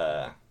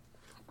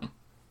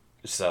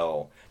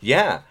 So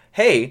yeah.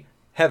 Hey,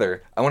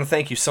 Heather, I want to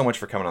thank you so much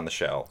for coming on the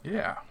show.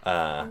 Yeah.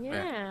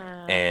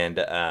 Yeah. And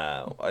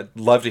I'd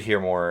love to hear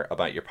more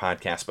about your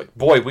podcast, but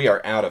boy, we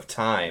are out of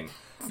time.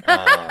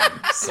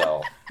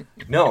 So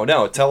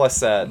no, tell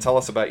us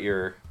about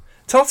your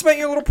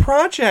little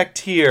project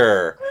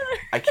here.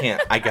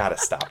 I gotta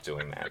stop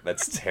doing that.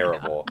 That's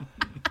terrible.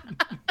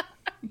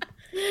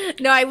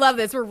 No, I love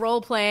this. We're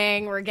role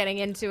playing. We're getting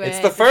into it. It's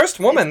the first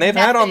woman they've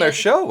had on their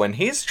show, and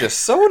he's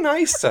just so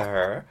nice to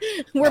her.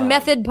 We're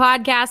method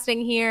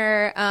podcasting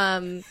here.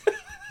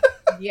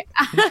 Yeah,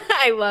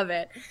 I love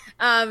it.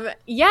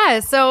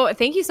 Yeah, so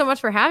thank you so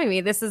much for having me.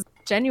 This is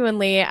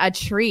genuinely a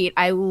treat.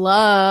 I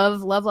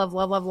love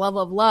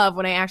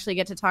when I actually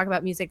get to talk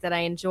about music that I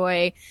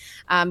enjoy,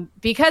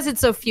 because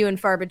it's so few and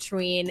far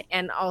between,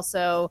 and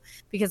also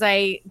because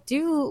I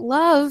do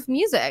love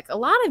music, a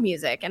lot of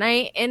music, and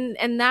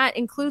that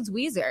includes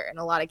Weezer in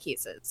a lot of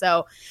cases.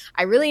 So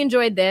I really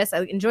enjoyed this.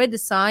 I enjoyed the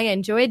song. I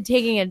enjoyed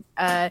taking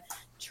a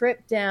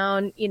trip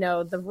down,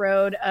 the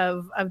road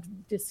of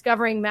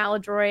discovering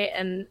Maladroit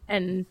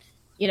and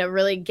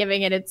really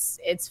giving it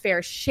its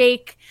fair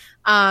shake.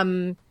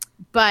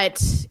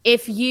 But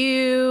if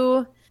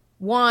you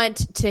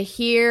want to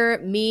hear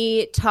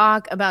me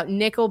talk about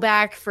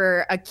Nickelback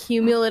for a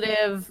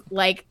cumulative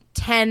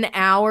 10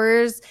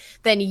 hours,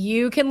 then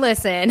you can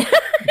listen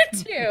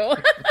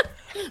to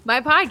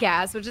my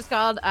podcast, which is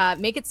called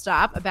Make It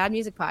Stop, a bad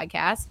music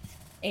podcast.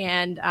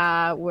 And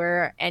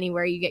we're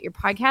anywhere you get your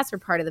podcasts. We're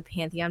part of the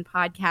Pantheon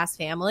podcast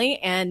family,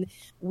 and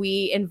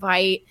we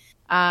invite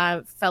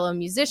fellow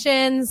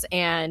musicians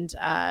and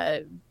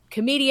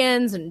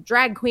comedians and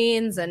drag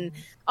queens and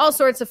all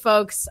sorts of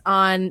folks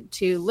on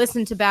to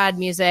listen to bad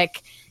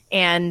music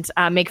and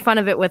make fun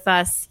of it with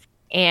us.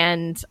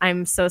 And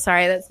I'm so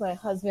sorry. That's my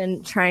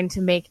husband trying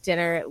to make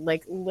dinner,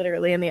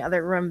 literally in the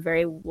other room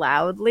very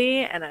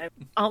loudly, and I'm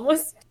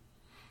almost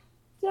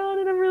done,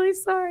 and I'm really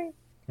sorry.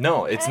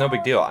 No, it's no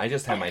big deal. I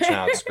just have my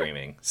child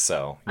screaming,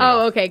 so.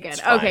 Okay, good.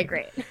 Okay,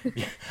 great.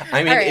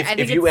 I mean, right,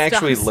 if you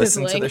actually stopped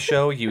listen to sizzling. the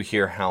show, you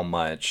hear how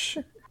much,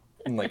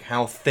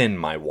 how thin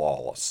my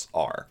walls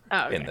are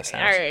in this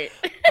house. All right.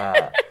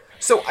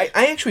 So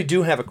I actually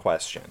do have a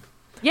question.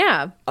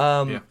 Yeah.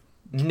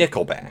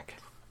 Nickelback.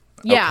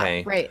 Yeah.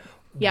 Okay. Right.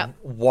 Yep.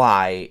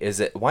 Why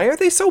are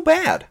they so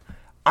bad?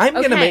 I'm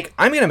gonna Okay.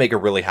 make a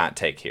really hot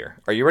take here.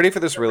 Are you ready for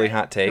this really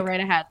hot take? Go right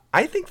ahead.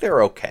 I think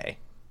they're okay.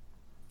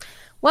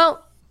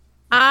 Well,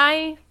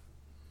 I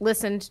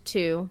listened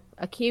to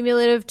a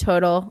cumulative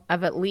total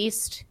of at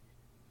least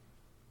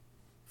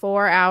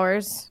 4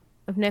 hours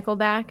of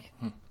Nickelback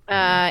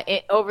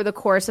over the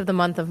course of the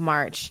month of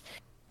March.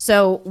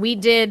 So we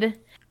did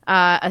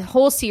a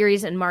whole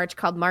series in March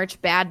called March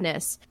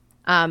Badness.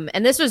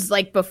 And this was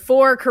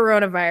before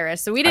coronavirus.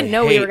 So we didn't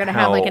know we were going to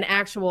have an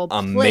actual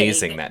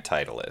amazing plague. that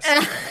title is.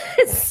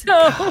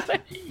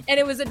 And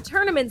it was a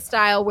tournament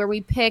style where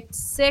we picked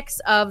 6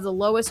 of the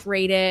lowest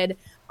rated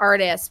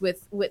artists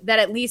with that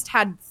at least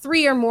had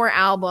 3 or more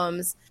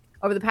albums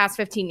over the past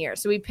 15 years.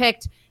 So we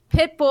picked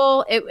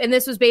Pitbull, and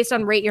this was based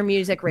on Rate Your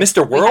Music.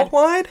 Mr.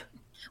 Worldwide?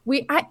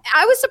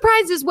 I was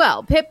surprised as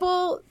well.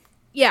 Pitbull,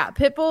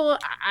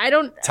 I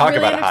don't talk really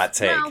about a hot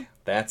take. well,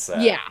 That's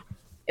yeah.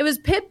 It was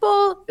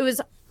Pitbull, it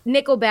was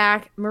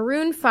Nickelback,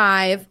 Maroon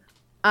 5,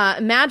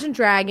 Imagine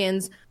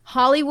Dragons,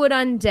 Hollywood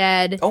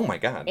Undead. Oh my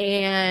god.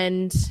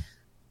 And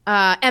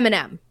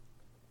Eminem.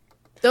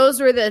 Those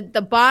were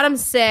the bottom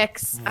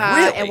 6.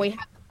 Really? And we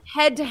had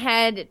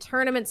head-to-head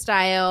tournament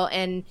style,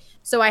 and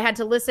so I had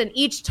to listen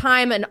each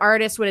time an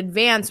artist would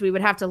advance. We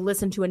would have to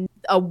listen to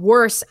a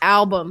worse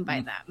album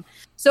by them.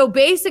 So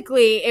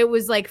basically, it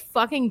was like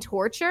fucking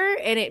torture,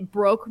 and it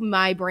broke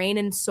my brain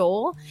and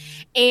soul.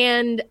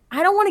 And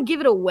I don't want to give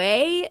it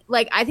away.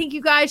 Like, I think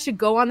you guys should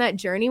go on that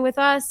journey with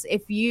us.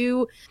 If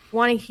you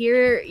want to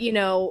hear,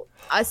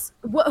 us,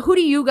 who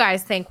do you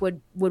guys think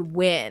would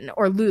win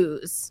or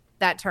lose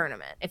that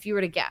tournament? If you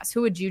were to guess,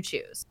 who would you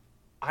choose?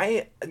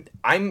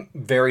 I'm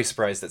very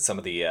surprised at some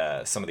of the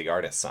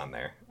artists on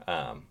there,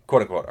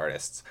 quote unquote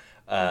artists.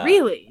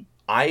 Really?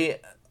 I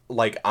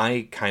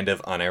kind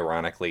of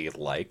unironically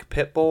like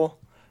Pitbull.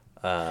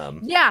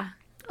 Yeah.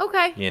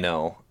 Okay.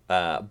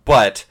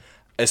 But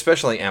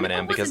especially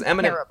Eminem, because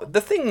Eminem. Terrible.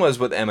 The thing was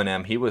with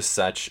Eminem, he was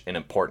such an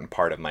important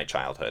part of my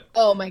childhood.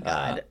 Oh my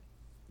god.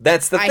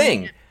 That's the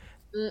thing.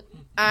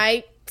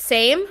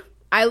 Same.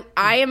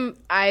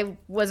 I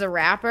was a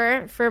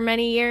rapper for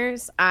many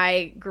years.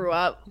 I grew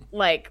up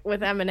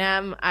with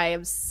Eminem. I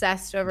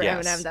obsessed over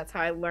Eminem. That's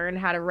how I learned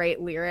how to write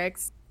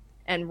lyrics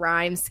and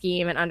rhyme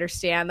scheme and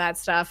understand that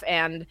stuff.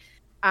 And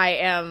I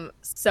am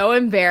so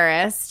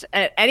embarrassed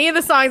at any of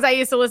the songs I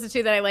used to listen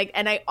to that I like.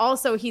 And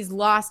he's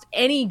lost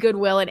any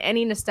goodwill and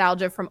any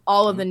nostalgia from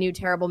all of the new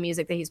terrible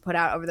music that he's put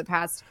out over the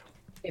past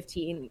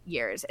 15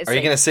 years. Are you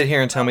going to sit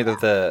here and tell me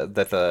that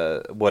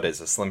the what is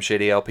a Slim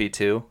Shady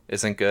LP2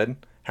 isn't good?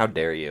 How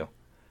dare you?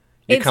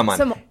 You come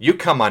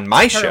on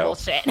my show.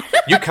 Shit.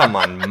 You come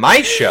on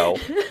my show.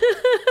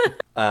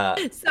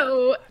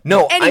 So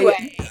no,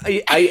 anyway.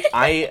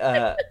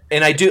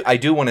 And I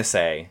do want to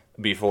say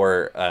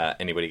before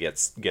anybody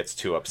gets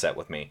too upset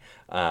with me,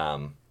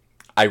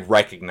 I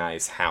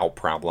recognize how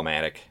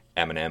problematic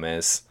Eminem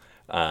is.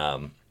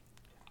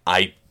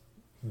 I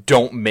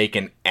don't make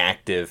an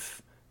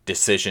active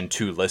decision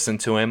to listen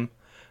to him,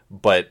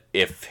 but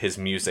if his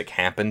music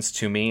happens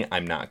to me,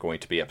 I'm not going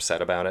to be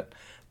upset about it.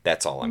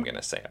 That's all I'm going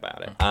to say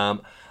about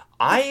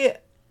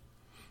it.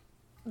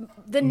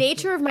 The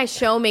nature of my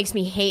show makes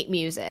me hate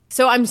music.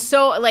 So I'm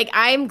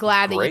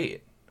glad that you're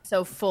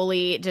so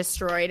fully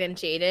destroyed and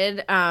jaded.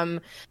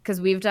 Because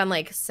we've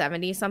done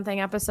 70 something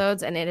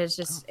episodes, and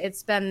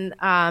it's been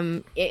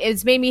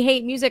it's made me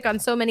hate music on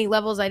so many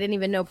levels I didn't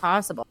even know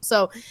possible.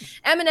 So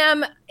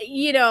Eminem,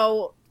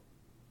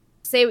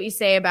 say what you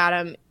say about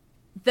him.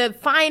 The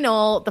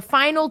final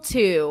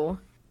 2,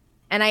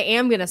 and I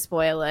am going to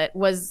spoil it,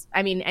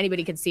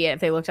 anybody could see it if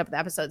they looked up the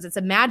episodes. It's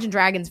Imagine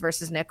Dragons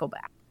versus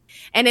Nickelback.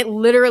 And it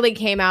literally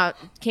came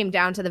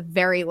down to the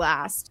very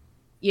last,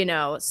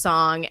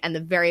 song and the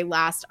very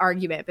last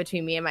argument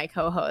between me and my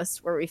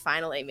co-host where we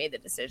finally made the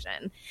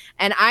decision.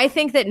 And I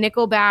think that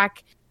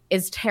Nickelback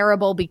is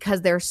terrible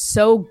because they're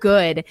so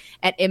good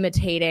at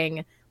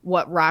imitating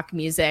what rock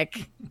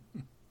music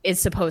is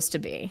supposed to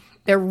be.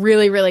 They're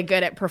really, really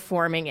good at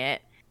performing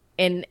it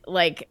in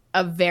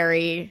a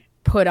very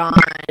put on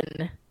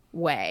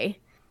way.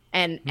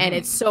 And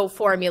it's so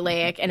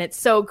formulaic and it's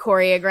so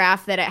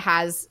choreographed that it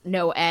has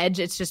no edge.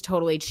 It's just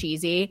totally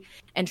cheesy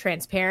and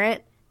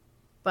transparent.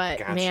 But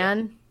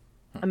man,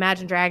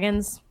 Imagine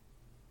Dragons,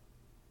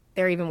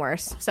 they're even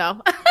worse.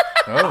 So okay.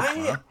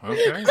 I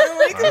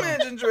like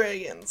Imagine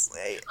Dragons.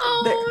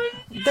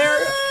 They're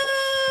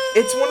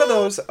it's one of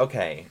those.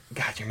 Okay,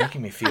 God, you're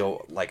making me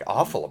feel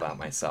awful about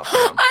myself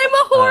now. I'm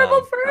a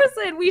horrible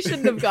person. We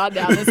shouldn't have gone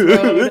down this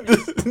road.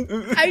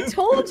 I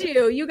told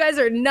you, you guys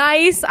are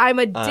nice. I'm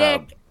a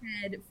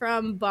dickhead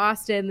from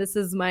Boston.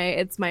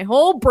 It's my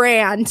whole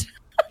brand.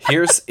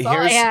 Here's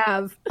I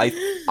have.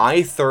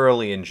 I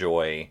thoroughly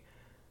enjoy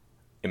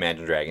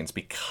Imagine Dragons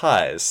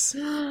because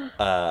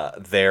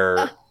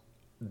they're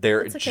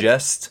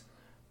just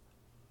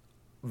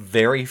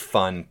very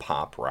fun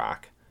pop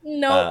rock.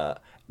 No.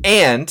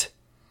 And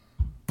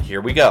here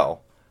we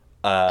go.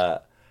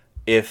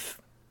 If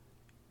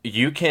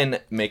you can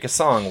make a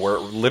song where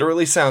it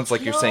literally sounds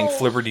like you're saying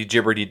flibberty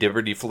gibberty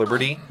dibberty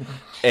flibberty,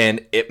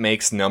 and it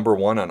makes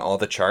 #1 on all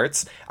the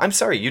charts, I'm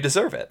sorry, you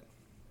deserve it.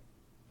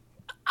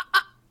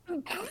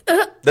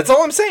 That's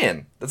all I'm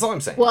saying.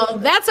 Well,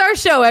 that's our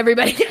show,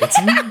 everybody.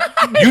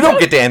 You don't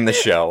get to end the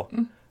show.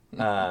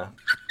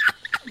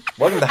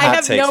 Welcome to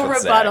Hot Takes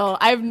with Zach.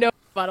 I have no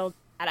rebuttal to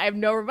that. I have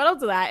no rebuttal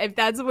to that. If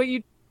that's what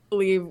you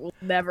believe, we'll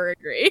never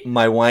agree.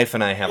 My wife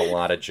and I have a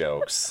lot of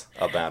jokes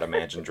about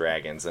Imagine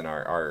Dragons and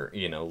our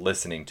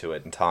listening to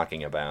it and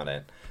talking about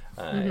it,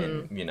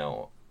 and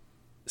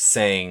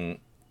saying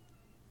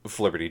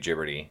flibberty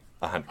gibberty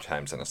 100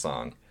 times in a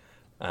song.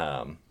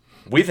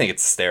 We think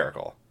it's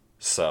hysterical.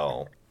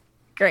 So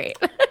great.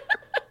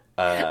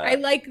 I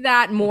like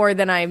that more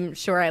than I'm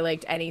sure I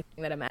liked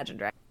anything that Imagine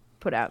Dragons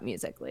put out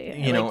musically.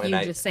 You know,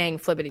 and just saying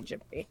flippity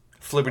jibbity.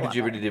 Flippity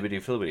jibbity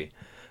dibbity flippity.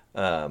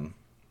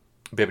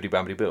 Bibbity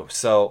bobbity boo.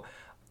 So,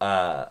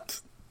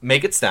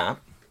 make it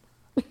stop.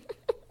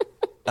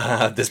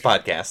 This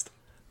podcast,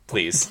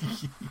 please.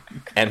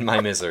 End my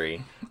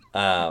misery.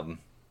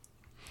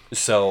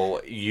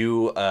 So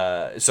you,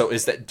 so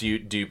is that, do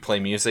you play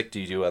music? Do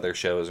you do other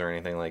shows or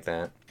anything like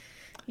that?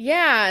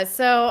 Yeah,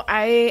 so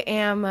I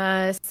am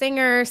a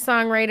singer,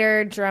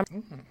 songwriter, drummer.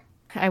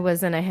 I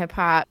was in a hip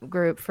hop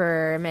group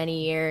for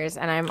many years,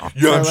 and I'm also,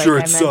 Yeah, I'm sure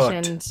like it I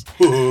mentioned,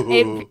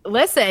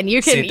 listen,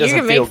 you can See, it doesn't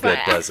you can feel make fun.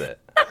 good, does it?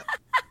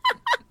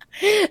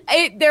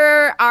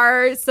 There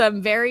are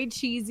some very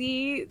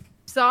cheesy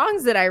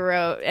songs that I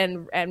wrote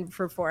and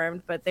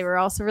performed, but they were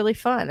also really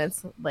fun.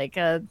 It's like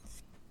a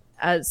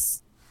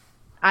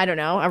I don't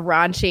know, a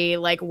raunchy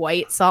like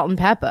white salt and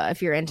pepper.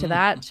 If you're into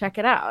that, check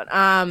it out.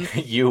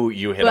 You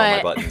hit all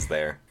my buttons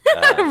there.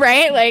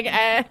 Right? Like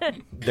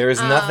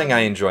There's nothing I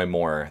enjoy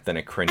more than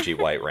a cringy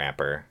white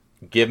rapper.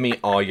 Give me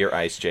all your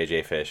Ice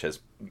JJ Fish as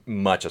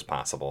much as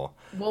possible.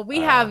 Well, we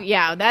have,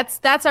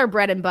 that's our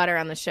bread and butter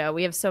on the show.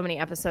 We have so many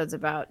episodes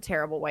about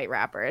terrible white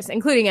rappers,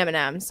 including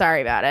Eminem.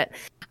 Sorry about it.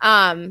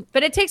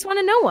 But it takes one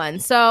to know one.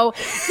 So,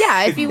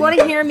 yeah, if you want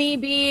to hear me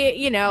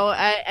be,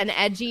 an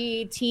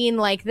edgy teen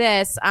like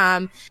this,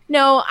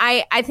 no,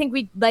 I think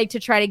we like to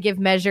try to give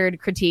measured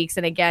critiques.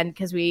 And again,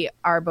 because we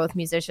are both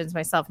musicians,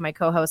 myself and my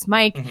co-host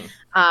Mike,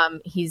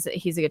 he's a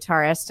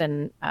guitarist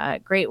and a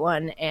great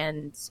one,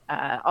 and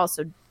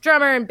also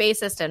drummer and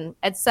bassist and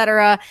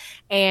etc.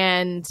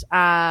 And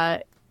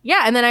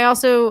and then I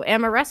also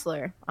am a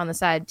wrestler on the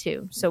side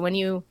too. So when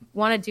you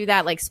want to do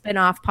that like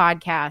spin-off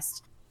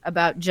podcast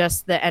about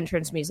just the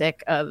entrance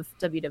music of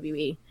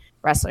WWE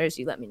wrestlers,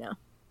 you let me know.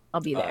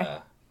 I'll be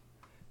there.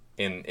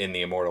 In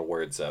the immortal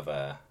words of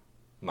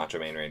Macho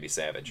Man Randy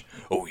Savage.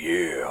 Oh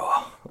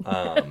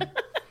yeah.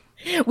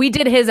 We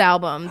did his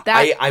album.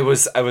 I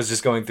was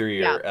just going through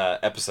your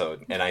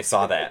episode and I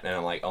saw that and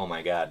I'm like, oh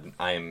my god,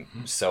 I'm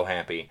so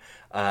happy.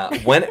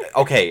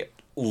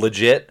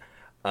 Legit.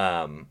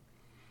 I'm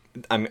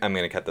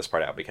gonna cut this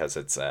part out because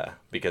it's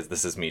because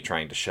this is me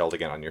trying to sheld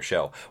again on your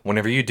show.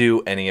 Whenever you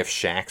do any of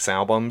Shaq's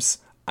albums,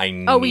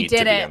 we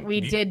did it.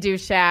 We did do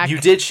Shaq. You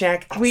did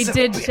Shaq. We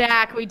did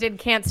Shaq. We did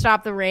Can't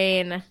Stop the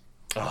Rain.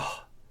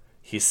 Oh,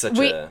 he's such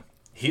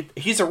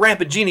he's a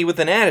rampant genie with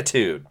an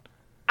attitude.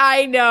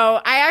 I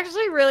know. I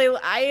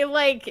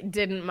actually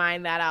didn't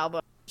mind that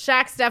album.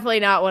 Shaq's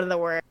definitely not one of the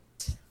worst.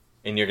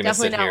 And you're gonna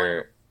sit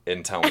here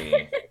and tell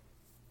me.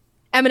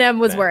 Eminem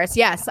was worse.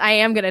 Yes, I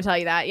am going to tell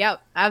you that.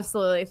 Yep,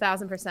 absolutely,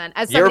 1,000%.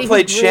 As you ever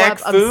played Shaq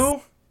Fu?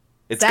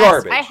 It's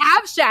garbage. I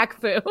have Shaq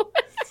Fu.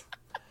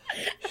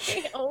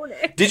 I own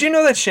it. Did you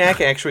know that Shaq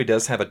actually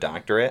does have a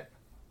doctorate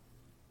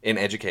in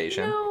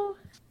education? No.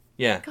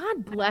 Yeah.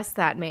 God bless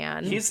that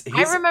man.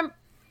 I remember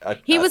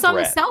he was on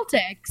the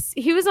Celtics.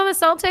 He was on the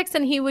Celtics,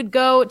 and he would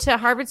go to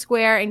Harvard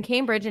Square in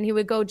Cambridge, and he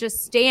would go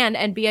just stand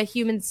and be a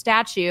human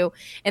statue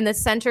in the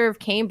center of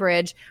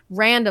Cambridge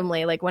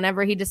randomly, like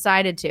whenever he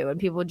decided to, and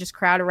people would just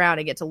crowd around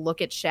and get to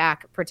look at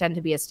Shaq pretend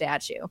to be a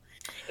statue.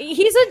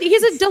 He's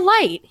a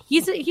delight.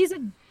 He's a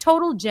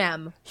total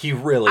gem. He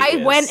really is. I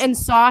went and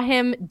saw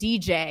him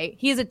DJ.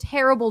 He is a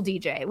terrible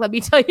DJ. Let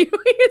me tell you,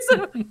 he's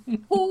a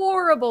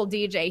horrible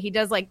DJ. He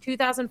does like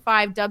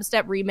 2005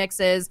 dubstep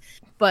remixes,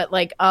 but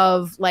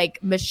of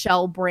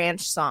Michelle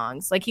Branch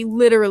songs. Like he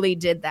literally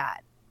did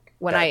that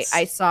when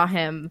I saw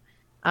him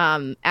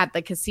at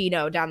the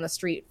casino down the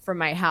street from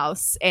my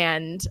house,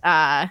 and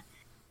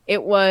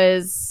it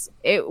was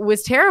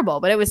terrible,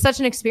 but it was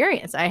such an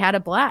experience. I had a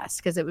blast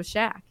because it was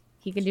Shaq.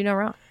 He can do no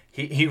wrong.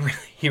 He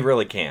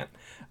really can't.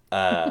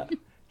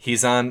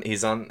 He's on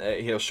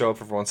he'll show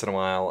up every once in a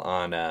while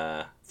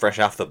on Fresh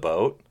Off the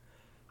Boat.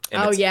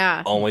 And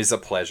it's always a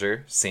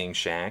pleasure seeing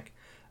Shaq.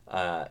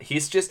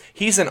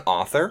 He's an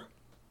author.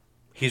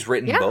 He's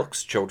written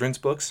books, children's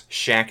books.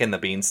 Shaq and the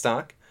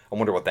Beanstalk. I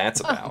wonder what that's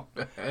about.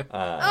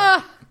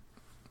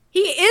 He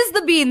is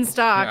the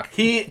Beanstalk.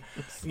 Yeah.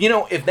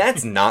 If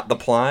that's not the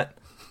plot,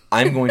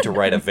 I'm going to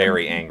write a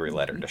very angry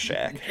letter to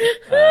Shaq.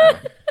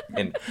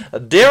 And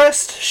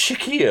dearest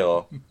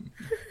Shaquille,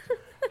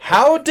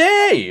 how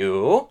dare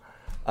you?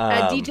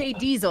 DJ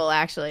Diesel,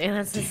 actually.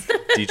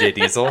 DJ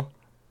Diesel?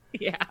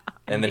 Yeah.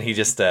 And then he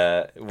just,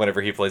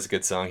 whenever he plays a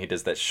good song, he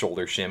does that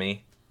shoulder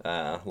shimmy,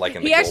 like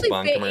in the Gold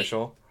Bond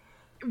commercial.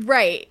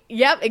 Right.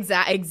 Yep.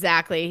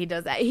 Exactly. He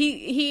does that.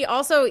 He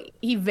also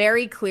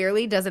very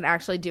clearly doesn't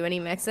actually do any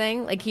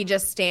mixing. Like he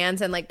just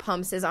stands and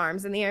pumps his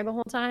arms in the air the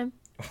whole time.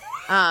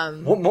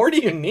 What more do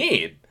you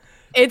need?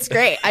 It's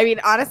great. I mean,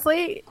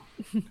 honestly,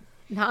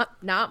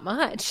 not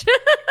much.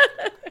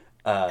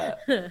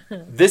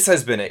 This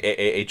has been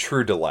a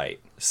true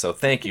delight. So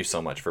thank you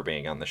so much for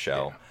being on the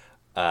show.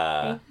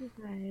 Thank you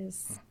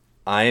guys.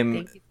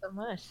 Thank you so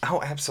much. Oh,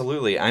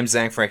 absolutely. I'm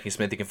Zach Frankie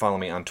Smith. You can follow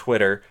me on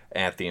Twitter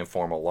at The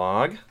Informal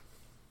Log.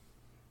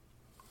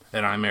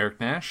 And I'm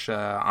Eric Nash.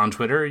 On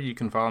Twitter, you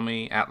can follow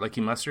me at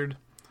Lucky Mustard.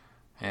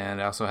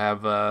 And I also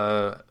have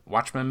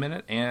Watchmen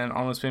Minute and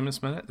Almost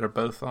Famous Minute. They're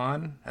both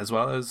on, as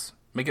well as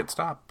Make It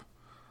Stop.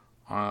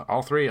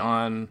 All three,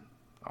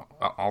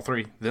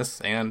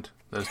 this and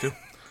those two,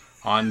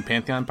 on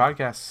Pantheon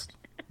Podcast,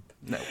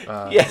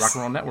 Yes. Rock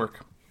and Roll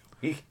Network.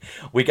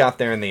 We got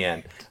there in the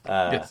end.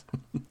 Yes.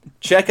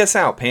 Check us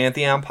out,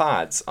 Pantheon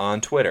Pods,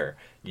 on Twitter.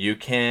 You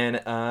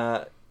can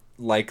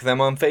like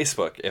them on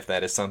Facebook if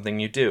that is something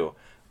you do.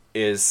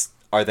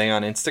 Are they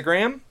on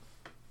Instagram?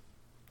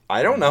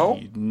 I don't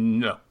know.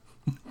 No.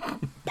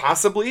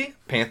 Possibly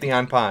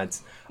Pantheon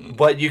Pods.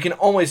 But you can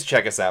always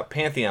check us out,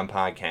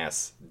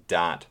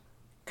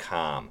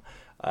 pantheonpodcast.com.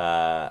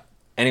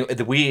 Anyway,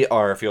 we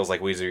are Feels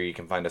Like Weezer. You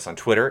can find us on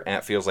Twitter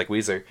at Feels Like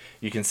Weezer.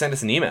 You can send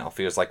us an email,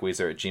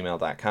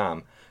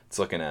 feelslikeweezer@gmail.com. It's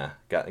looking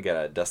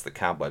gotta dust the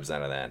cobwebs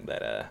out of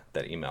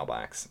that email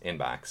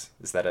inbox.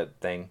 Is that a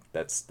thing?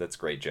 That's a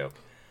great joke.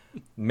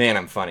 Man,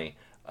 I'm funny.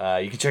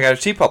 You can check out our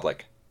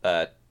TeePublic.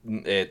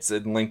 It's a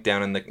link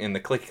down in the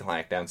clicky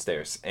clack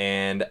downstairs,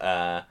 and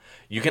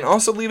you can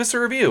also leave us a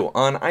review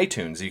on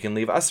iTunes. You can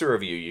leave us a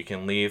review. You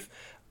can leave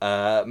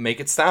Make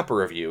It Stop a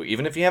review,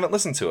 even if you haven't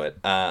listened to it.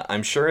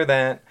 I'm sure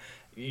that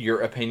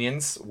your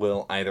opinions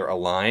will either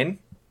align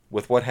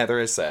with what Heather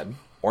has said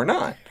or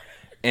not.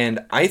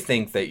 And I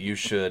think that you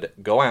should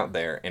go out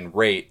there and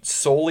rate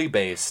solely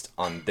based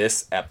on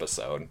this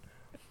episode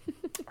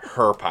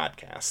her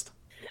podcast.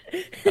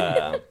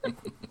 I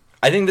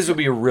think this would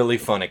be a really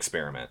fun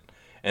experiment.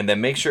 And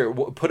then make sure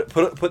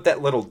put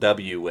that little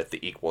W with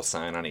the equal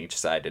sign on each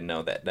side to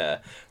know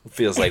that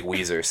Feels Like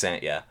Weezer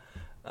sent you.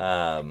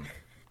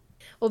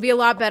 Will be a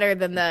lot better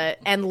than the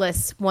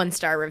endless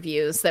 1-star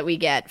reviews that we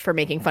get for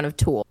making fun of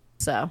Tool.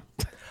 So,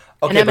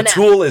 okay, but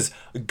Tool is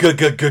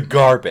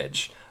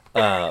garbage.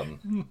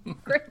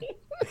 Great.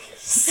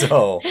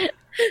 So,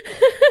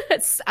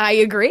 I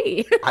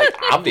agree.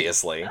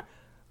 Obviously,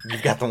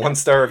 you've got the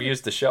 1-star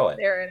reviews to show it.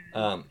 There it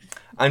is.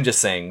 I'm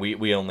just saying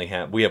we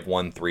have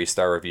one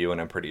 3-star review, and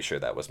I'm pretty sure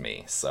that was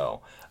me.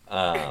 So,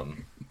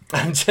 I'm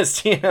just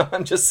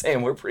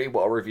saying we're pretty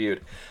well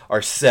reviewed.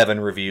 Our 7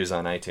 reviews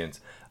on iTunes.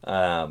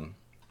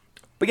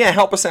 But yeah,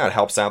 help us out.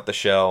 Helps out the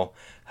show.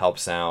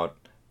 Helps out.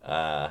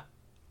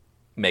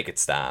 Make It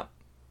Stop.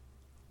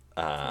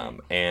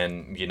 And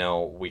you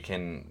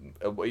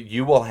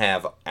will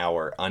have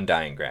our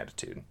undying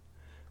gratitude.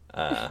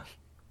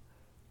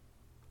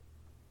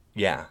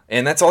 Yeah,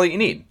 and that's all you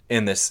need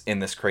in this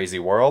crazy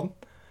world.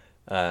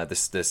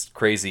 This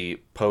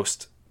crazy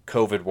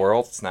post-COVID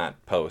world. It's not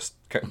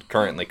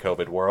currently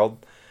COVID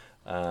world.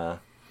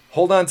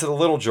 Hold on to the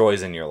little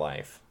joys in your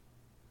life.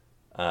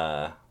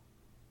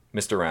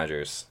 Mr.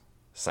 Rogers,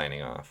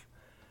 signing off.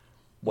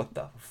 What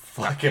the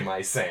fuck am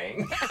I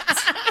saying?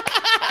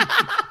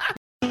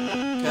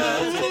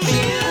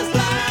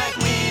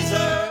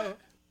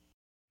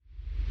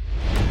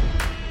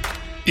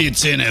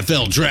 It's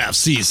NFL draft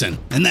season,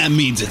 and that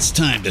means it's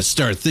time to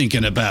start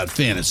thinking about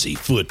fantasy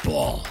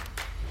football.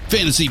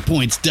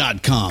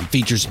 FantasyPoints.com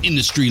features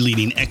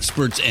industry-leading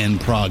experts and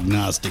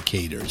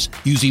prognosticators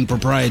using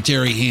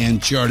proprietary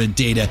hand-charted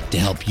data to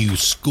help you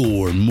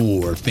score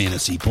more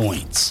fantasy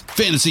points.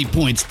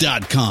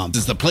 FantasyPoints.com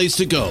is the place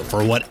to go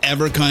for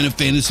whatever kind of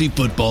fantasy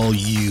football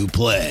you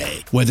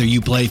play. Whether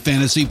you play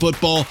fantasy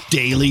football,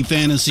 daily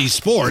fantasy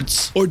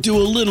sports, or do a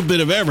little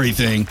bit of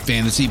everything,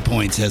 Fantasy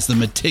Points has the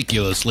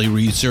meticulously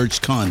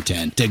researched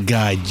content to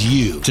guide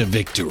you to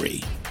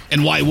victory.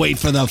 And why wait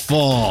for the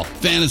fall?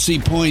 Fantasy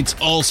Points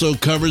also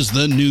covers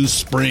the new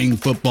spring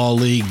football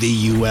league,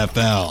 the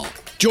UFL.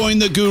 Join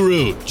the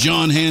guru,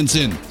 John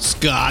Hansen,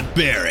 Scott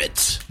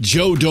Barrett,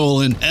 Joe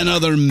Dolan, and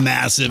other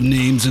massive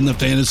names in the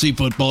fantasy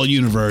football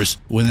universe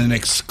with an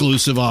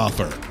exclusive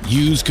offer.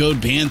 Use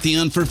code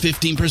Pantheon for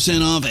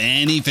 15% off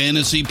any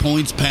Fantasy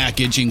Points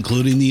package,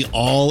 including the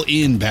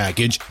all-in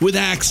package, with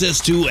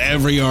access to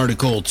every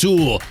article,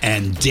 tool,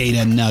 and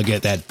data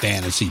nugget that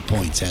Fantasy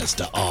Points has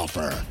to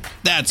offer.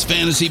 That's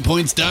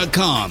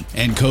FantasyPoints.com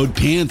and code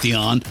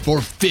Pantheon for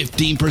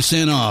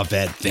 15% off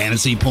at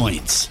Fantasy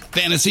Points.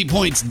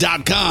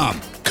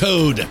 FantasyPoints.com,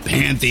 code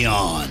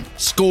Pantheon.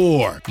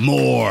 Score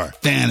more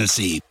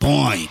fantasy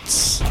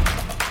points.